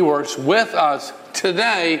 He works with us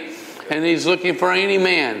today. And He's looking for any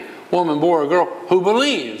man, woman, boy, or girl who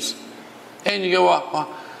believes. And you go,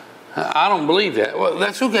 well, I don't believe that. Well,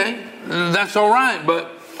 that's okay. That's all right.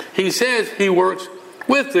 But He says He works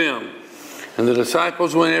with them. And the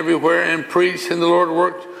disciples went everywhere and preached, and the Lord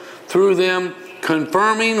worked through them,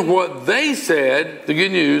 confirming what they said, the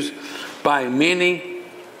good news, by many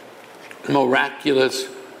miraculous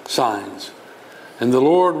signs. And the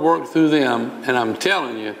Lord worked through them, and I'm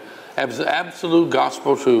telling you, absolute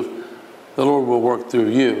gospel truth, the Lord will work through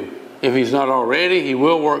you. If He's not already, He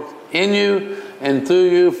will work in you and through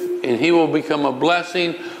you, and He will become a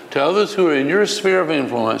blessing to others who are in your sphere of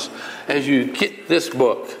influence as you get this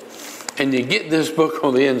book. And you get this book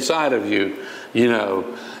on the inside of you,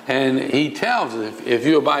 And He tells us, if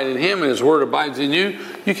you abide in Him and His word abides in you,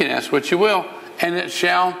 you can ask what you will, and it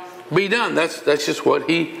shall be done. That's just what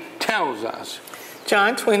He tells us.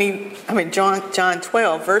 John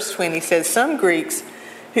 12, verse 20 says, some Greeks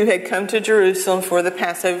who had come to Jerusalem for the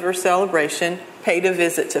Passover celebration paid a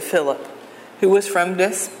visit to Philip, who was from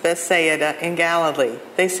Bethsaida in Galilee.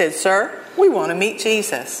 They said, Sir, we want to meet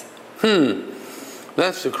Jesus.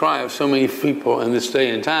 That's the cry of so many people in this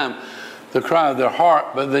day and time. The cry of their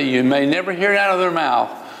heart, but that you may never hear it out of their mouth.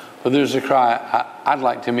 But there's a cry, I'd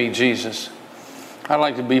like to meet Jesus. I'd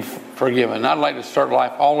like to be forgiven. I'd like to start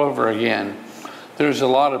life all over again. There's a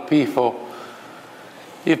lot of people,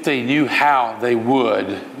 if they knew how, they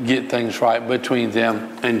would get things right between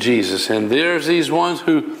them and Jesus. And there's these ones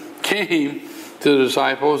who came to the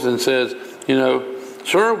disciples and says,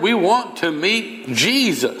 Sir, we want to meet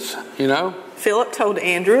Jesus, Philip told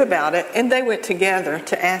Andrew about it, and they went together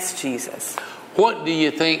to ask Jesus. What do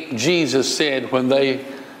you think Jesus said when they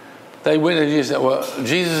went to Jesus? Well,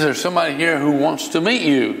 Jesus, there's somebody here who wants to meet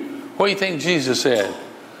you. What do you think Jesus said?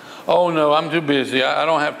 Oh, no, I'm too busy. I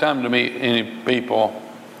don't have time to meet any people.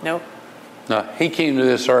 Nope. No, He came to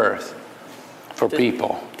this earth for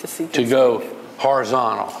people. To go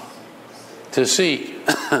horizontal. To seek.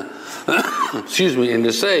 Excuse me. And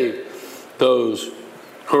to save those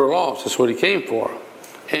who are lost. That's what He came for.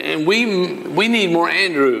 And we need more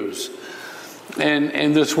Andrews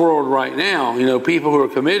in this world right now. People who are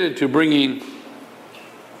committed to bringing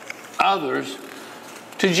others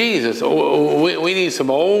to Jesus. We need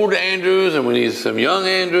some old Andrews and we need some young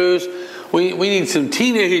Andrews. we need some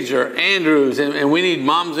teenager Andrews, and we need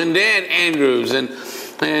moms and dad Andrews, and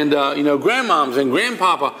grandmoms and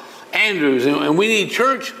grandpapa Andrews, and we need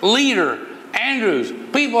church leader Andrews,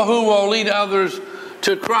 people who will lead others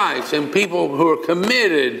to Christ, and people who are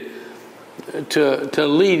committed to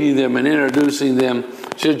leading them and introducing them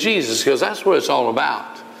to Jesus, because that's what it's all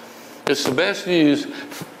about. It's the best news,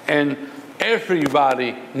 and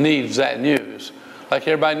everybody needs that news. Like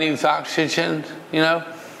everybody needs oxygen,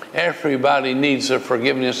 everybody needs the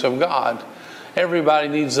forgiveness of God. Everybody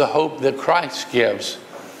needs the hope that Christ gives.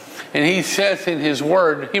 And he says in his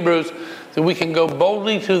word, Hebrews, that we can go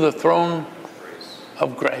boldly to the throne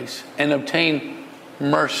of grace and obtain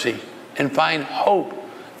mercy and find hope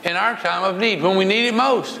in our time of need, when we need it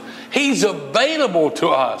most. He's available to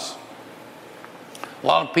us. A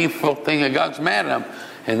lot of people think that God's mad at them,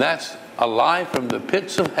 and that's a lie from the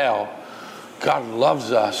pits of hell. God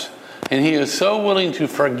loves us, and he is so willing to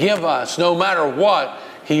forgive us no matter what.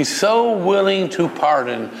 He's so willing to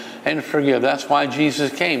pardon and forgive. That's why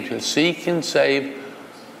Jesus came, to seek and save,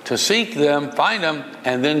 to seek them, find them,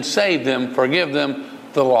 and then save them, forgive them,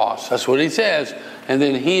 the lost. That's what he says. And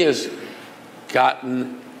then he has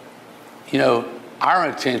gotten, our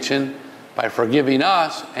attention by forgiving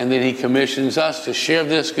us, and then he commissions us to share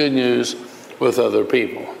this good news with other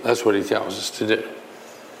people. That's what he tells us to do.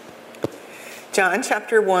 John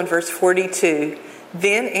chapter 1, verse 42.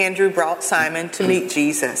 Then Andrew brought Simon to meet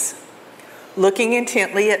Jesus. Looking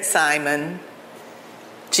intently at Simon,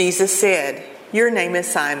 Jesus said, "Your name is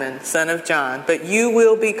Simon, son of John, but you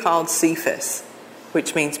will be called Cephas,"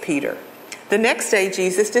 which means Peter. The next day,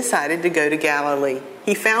 Jesus decided to go to Galilee.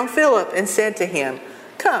 He found Philip and said to him,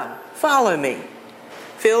 "Come, follow me."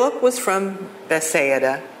 Philip was from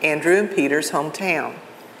Bethsaida, Andrew and Peter's hometown.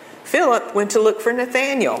 Philip went to look for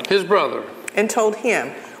Nathanael, his brother, and told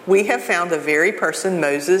him, "We have found the very person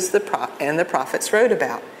Moses and the prophets wrote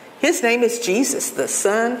about. His name is Jesus, the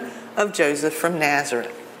son of Joseph from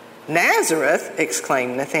Nazareth." "Nazareth?"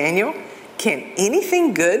 exclaimed Nathanael. "Can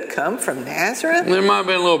anything good come from Nazareth?" There might have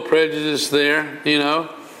been a little prejudice there,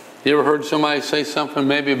 You ever heard somebody say something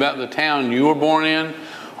maybe about the town you were born in,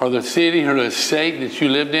 or the city or the state that you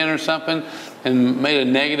lived in or something, and made a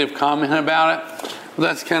negative comment about it? Well,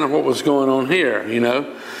 that's kind of what was going on here,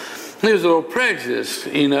 There's a little prejudice,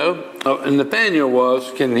 and Nathanael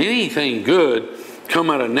was, can anything good come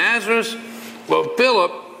out of Nazareth? Well,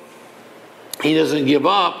 Philip, he doesn't give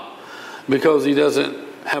up because he doesn't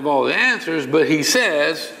have all the answers, but he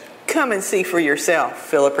says, "Come and see for yourself,"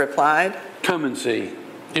 Philip replied. Come and see.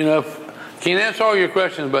 Can't answer all your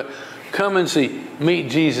questions, but come and see. Meet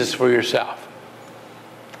Jesus for yourself.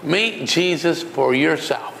 Meet Jesus for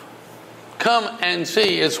yourself. Come and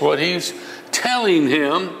see. It's what he's telling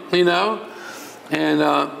him, and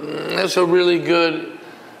that's a really good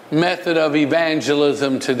method of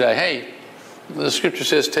evangelism today. Hey, the scripture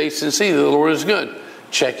says, taste and see that the Lord is good.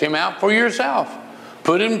 Check him out for yourself.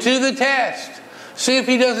 Put him to the test. See if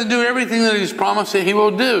he doesn't do everything that he's promised that he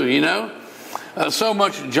will do, So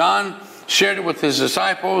much John shared it with his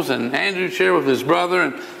disciples, and Andrew shared it with his brother,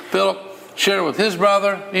 and Philip shared it with his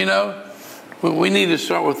brother, We need to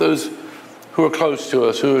start with those who are close to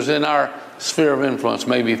us, who is in our sphere of influence,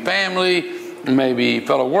 maybe family, maybe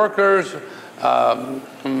fellow workers,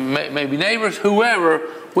 maybe neighbors, whoever.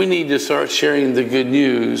 We need to start sharing the good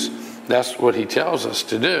news. That's what he tells us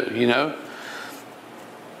to do,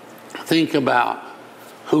 Think about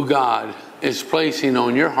who God is placing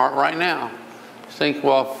on your heart right now. Think,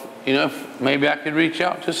 well, maybe I could reach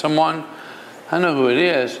out to someone, I know who it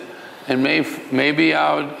is, and maybe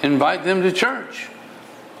I would invite them to church.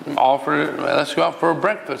 Let's go out for a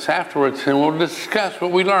breakfast afterwards, and we'll discuss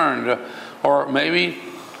what we learned. Or maybe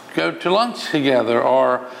go to lunch together,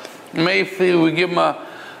 or maybe we give them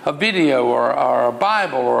a video or a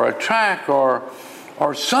Bible or a tract or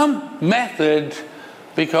some method,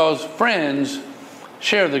 because friends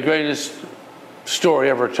share the greatest story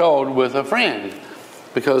ever told with a friend,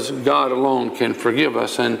 because God alone can forgive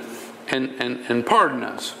us and pardon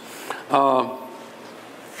us.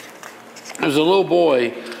 There's a little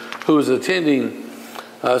boy who was attending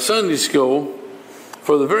Sunday school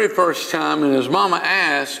for the very first time, and his mama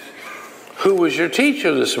asked, "Who was your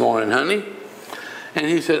teacher this morning, honey?" And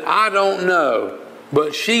he said, "I don't know,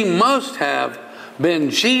 but she must have been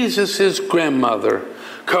Jesus' grandmother,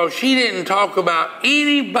 because she didn't talk about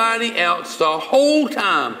anybody else the whole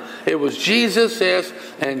time. It was Jesus this,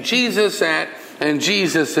 and Jesus that, and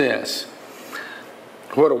Jesus this."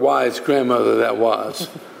 What a wise grandmother that was,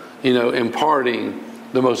 imparting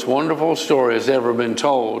the most wonderful story has ever been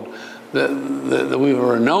told that we've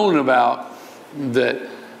ever known about, that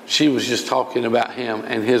she was just talking about him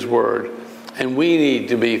and his word. And we need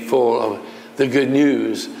to be full of the good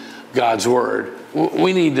news, God's word.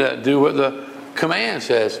 We need to do what the command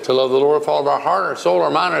says, to love the Lord with all of our heart, our soul,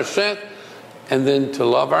 our mind, our strength, and then to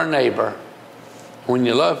love our neighbor. When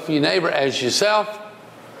you love your neighbor as yourself,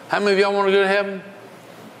 how many of y'all want to go to heaven?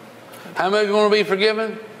 How many of you want to be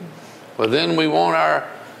forgiven? Well, then we want our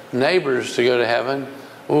neighbors to go to heaven.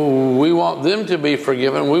 We want them to be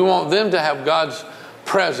forgiven. We want them to have God's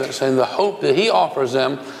presence and the hope that He offers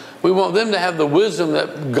them. We want them to have the wisdom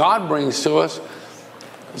that God brings to us.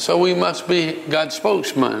 So we must be God's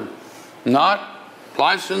spokesman, not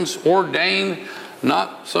licensed, ordained,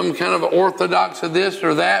 not some kind of orthodox of this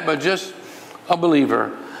or that, but just a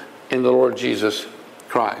believer in the Lord Jesus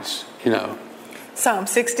Christ, you know. Psalm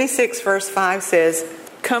 66 verse 5 says,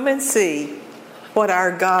 "Come and see what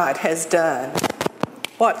our God has done.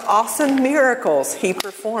 What awesome miracles He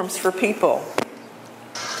performs for people."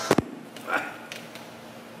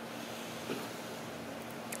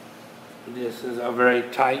 This is a very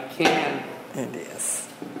tight can. It is.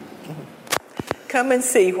 Come and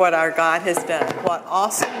see what our God has done. What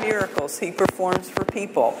awesome miracles He performs for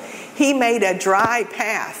people. He made a dry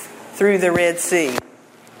path through the Red Sea,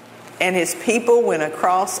 and His people went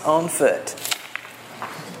across on foot.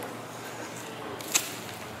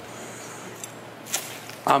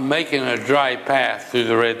 I'm making a dry path through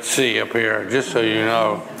the Red Sea up here, just so you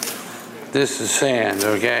know. This is sand,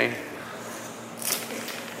 okay?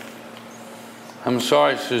 I'm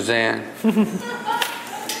sorry, Suzanne.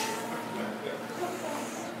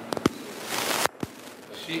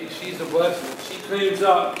 She's a blessing. She cleans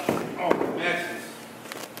up all the messes.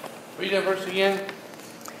 Read that verse again.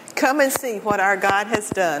 Come and see what our God has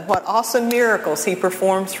done. What awesome miracles He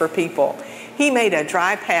performs for people. He made a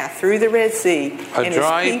dry path through the Red Sea. A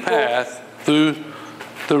dry path through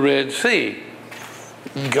the Red Sea.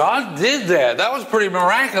 God did that. That was pretty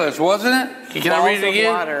miraculous, wasn't it? Can I read it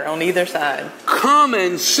again? Walls of water on either side. Come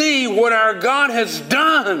and see what our God has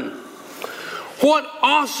done. What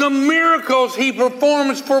awesome miracles He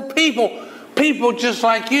performs for people. People just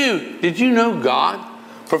like you. Did you know God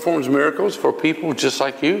performs miracles for people just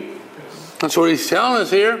like you? That's what He's telling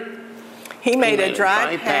us here. He made a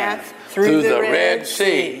dry path through the Red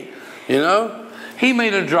Sea. You know? He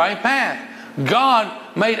made a dry path.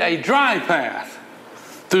 God made a dry path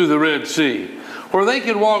through the Red Sea, where they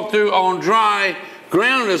could walk through on dry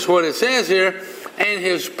ground, is what it says here, and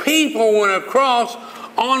His people went across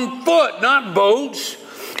on foot, not boats,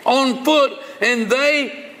 on foot, and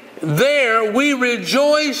there we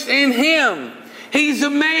rejoiced in Him. He's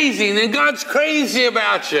amazing, and God's crazy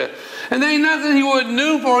about you, and there ain't nothing He wouldn't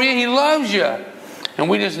do for you. He loves you, and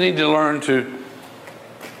we just need to learn to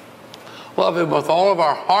love Him with all of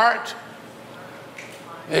our heart.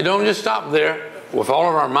 It don't just stop there. With all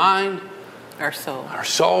of our mind, our soul,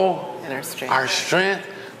 and our strength,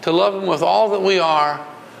 to love Him with all that we are.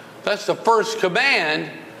 That's the first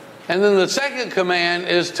command. And then the second command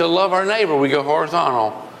is to love our neighbor. We go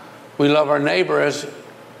horizontal. We love our neighbor as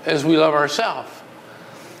we love ourselves.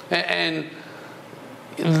 And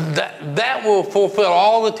that will fulfill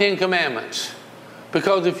all the 10 commandments.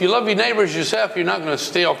 Because if you love your neighbors yourself, you're not going to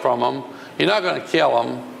steal from them. You're not going to kill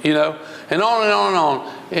them, you know, and on and on and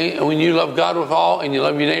on. And when you love God with all and you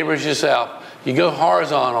love your neighbors yourself, you go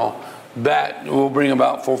horizontal, that will bring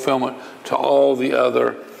about fulfillment to all the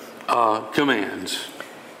other commands.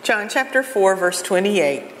 John chapter 4, verse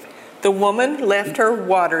 28. The woman left her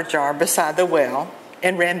water jar beside the well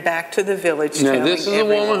and ran back to the village. Now, this is the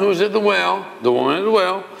woman who was at the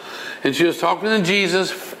well, and she was talking to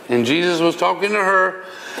Jesus, and Jesus was talking to her.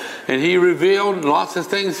 And He revealed lots of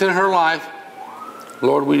things in her life.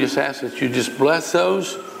 Lord, we just ask that You just bless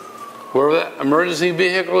those. Wherever that emergency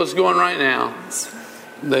vehicle is going right now,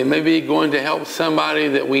 they may be going to help somebody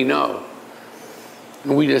that we know.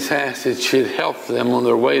 And we just ask that You'd help them on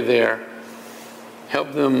their way there.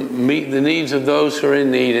 Help them meet the needs of those who are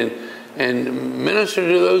in need, and minister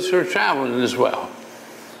to those who are traveling as well.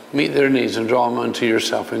 Meet their needs and draw them unto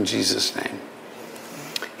Yourself in Jesus' name.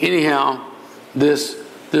 Anyhow, this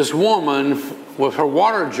woman with her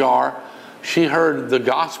water jar, she heard the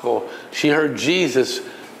gospel. She heard Jesus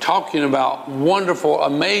talking about wonderful,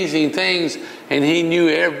 amazing things, and He knew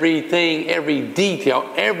everything, every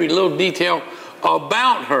detail, every little detail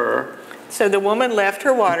about her. So the woman left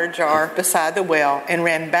her water jar beside the well and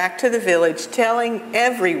ran back to the village, telling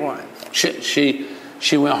everyone. She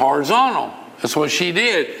went horizontal. That's what she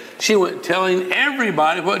did. She went telling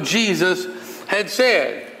everybody what Jesus had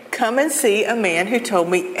said. Come and see a man who told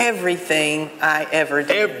me everything I ever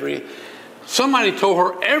did. Somebody told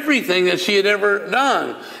her everything that she had ever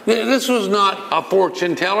done. This was not a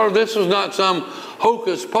fortune teller. This was not some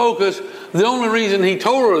hocus pocus. The only reason he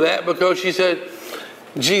told her that because she said,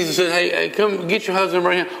 Jesus said, hey, come get your husband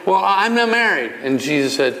right here. Well, I'm not married. And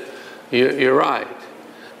Jesus said, you're right.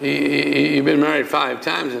 You've been married 5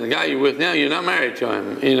 times, and the guy you're with now, you're not married to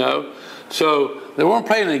him, you know. So they weren't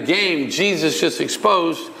playing a game. Jesus just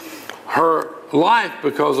exposed her life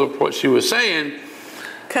because of what she was saying.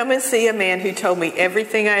 Come and see a man who told me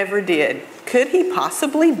everything I ever did. Could he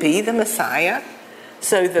possibly be the Messiah?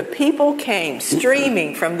 So the people came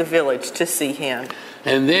streaming from the village to see him.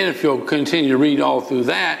 And then if you'll continue to read all through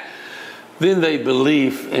that, then they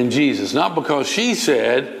believe in Jesus. Not because she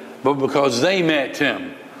said, but because they met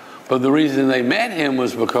him. But the reason they met him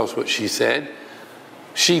was because what she said.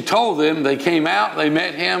 She told them, they came out, they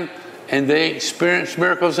met him, and they experienced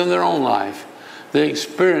miracles in their own life. They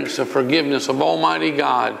experienced the forgiveness of Almighty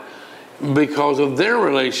God because of their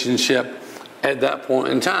relationship at that point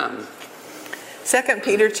in time. 2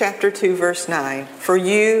 Peter chapter 2, verse 9. For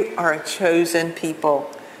you are a chosen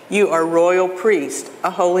people. You are royal priest,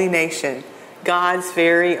 a holy nation, God's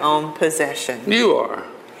very own possession. You are.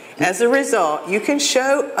 As a result, you can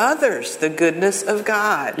show others the goodness of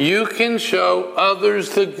God. You can show others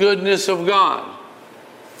the goodness of God.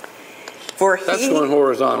 That's going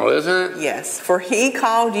horizontal, isn't it? Yes. For he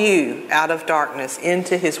called you out of darkness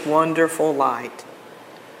into his wonderful light.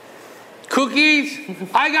 Cookies?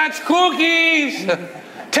 I got cookies!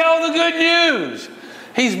 Tell the good news.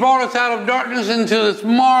 He's brought us out of darkness into this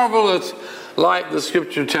marvelous light the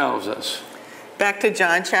Scripture tells us. Back to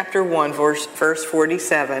John chapter 1, verse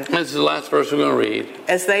 47. This is the last verse we're going to read.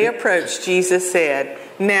 As they approached, Jesus said,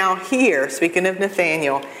 now here, speaking of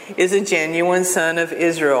Nathanael, is a genuine son of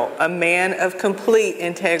Israel, a man of complete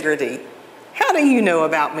integrity. How do you know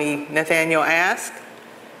about me? Nathanael asked.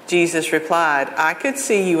 Jesus replied, I could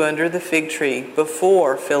see you under the fig tree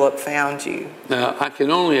before Philip found you. Now, I can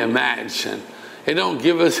only imagine. It don't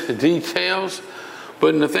give us the details,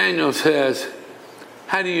 but Nathanael says,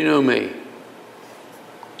 how do you know me?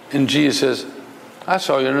 And Jesus says, I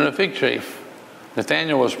saw you under the fig tree.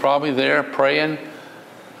 Nathanael was probably there praying,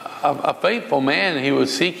 a faithful man. He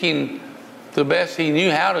was seeking the best he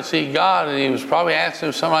knew how to seek God, and he was probably asking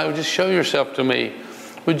if somebody would just show yourself to me.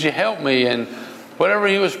 Would you help me? And whatever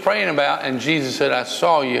he was praying about, and Jesus said, I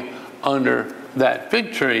saw you under that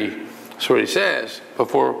fig tree. That's what he says,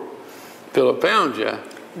 before Philip found you.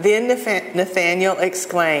 Then Nathanael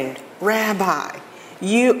exclaimed, Rabbi,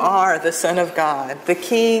 you are the Son of God, the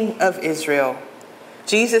King of Israel.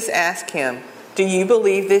 Jesus asked him, do you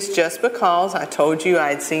believe this just because I told you I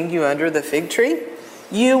had seen you under the fig tree?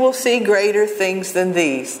 You will see greater things than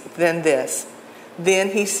this.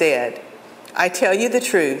 Then he said, I tell you the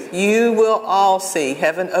truth, you will all see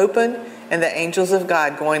heaven open and the angels of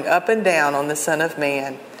God going up and down on the Son of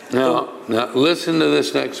Man. Now listen to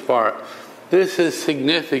this next part. This is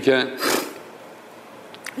significant.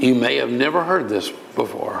 You may have never heard this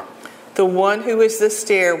before. The one who is the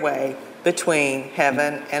stairway between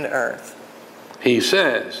heaven and earth. He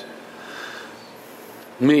says,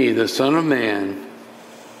 me, the Son of Man,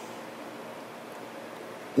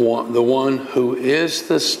 the one who is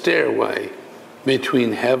the stairway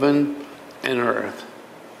between heaven and earth.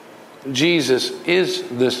 Jesus is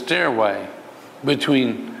the stairway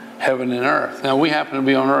between heaven and earth. Now, we happen to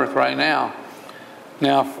be on earth right now.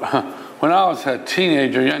 Now, when I was a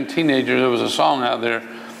young teenager, there was a song out there.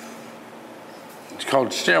 It's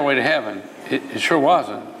called Stairway to Heaven. It sure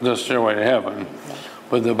wasn't the stairway to heaven.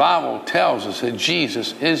 But the Bible tells us that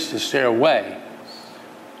Jesus is the stairway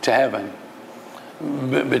to heaven.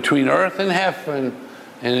 Between earth and heaven.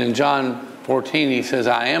 And in John 14, he says,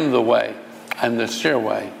 I am the way. I am the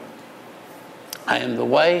stairway. I am the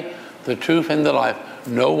way, the truth, and the life.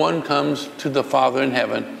 No one comes to the Father in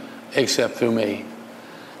heaven except through me.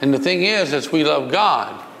 And the thing is we love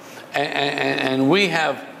God. And we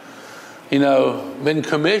have, been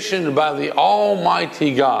commissioned by the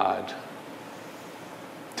Almighty God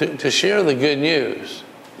to share the good news,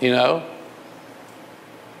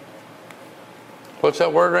 What's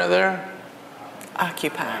that word right there?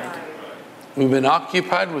 Occupied. We've been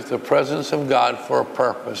occupied with the presence of God for a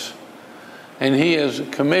purpose. And He has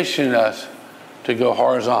commissioned us to go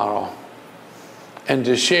horizontal and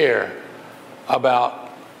to share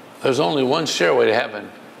about there's only one stairway to heaven.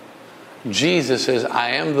 Jesus says,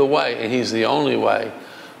 I am the way, and He's the only way,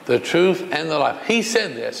 the truth, and the life. He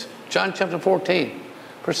said this, John chapter 14,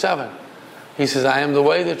 verse 7. He says, I am the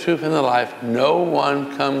way, the truth, and the life. No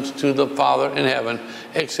one comes to the Father in heaven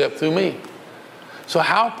except through me. So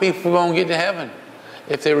how are people going to get to heaven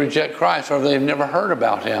if they reject Christ or if they've never heard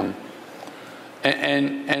about Him?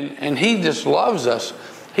 And He just loves us.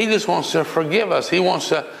 He just wants to forgive us. He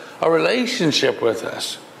wants a relationship with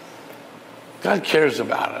us. God cares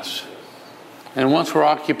about us. And once we're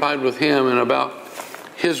occupied with Him and about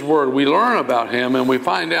His Word, we learn about Him and we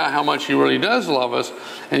find out how much He really does love us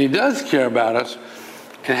and He does care about us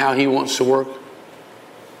and how He wants to work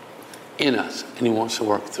in us and He wants to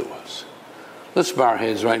work through us. Let's bow our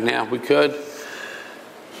heads right now if we could.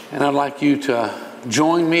 And I'd like you to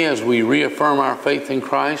join me as we reaffirm our faith in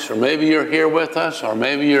Christ. Or maybe you're here with us, or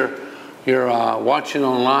maybe you're watching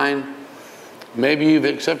online. Maybe you've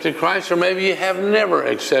accepted Christ, or maybe you have never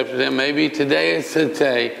accepted Him. Maybe today is the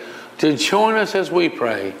day to join us as we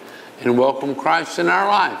pray and welcome Christ in our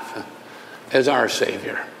life as our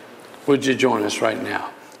Savior. Would you join us right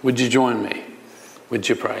now? Would you join me? Would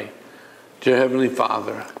you pray? Dear Heavenly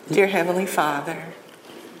Father. Dear Heavenly Father.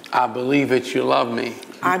 I believe that you love me.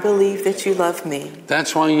 I believe that you love me.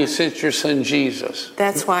 That's why you sent your Son Jesus.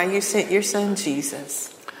 That's why you sent your Son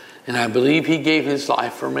Jesus. And I believe He gave His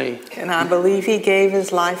life for me. And I believe He gave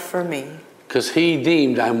His life for me. Because He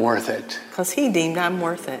deemed I'm worth it. Because He deemed I'm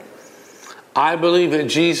worth it. I believe that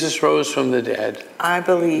Jesus rose from the dead. I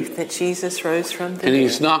believe that Jesus rose from the dead. And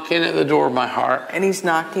He's knocking at the door of my heart. And He's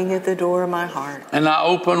knocking at the door of my heart. And I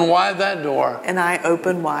open wide that door. And I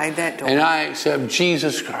open wide that door. And I accept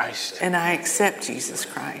Jesus Christ. And I accept Jesus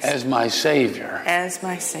Christ. As my Savior. As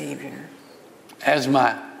my Savior. As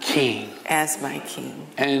my King. As my King.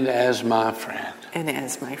 And as my friend. And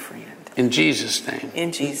as my friend. In Jesus' name.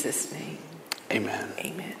 In Jesus' name. Amen.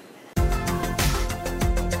 Amen.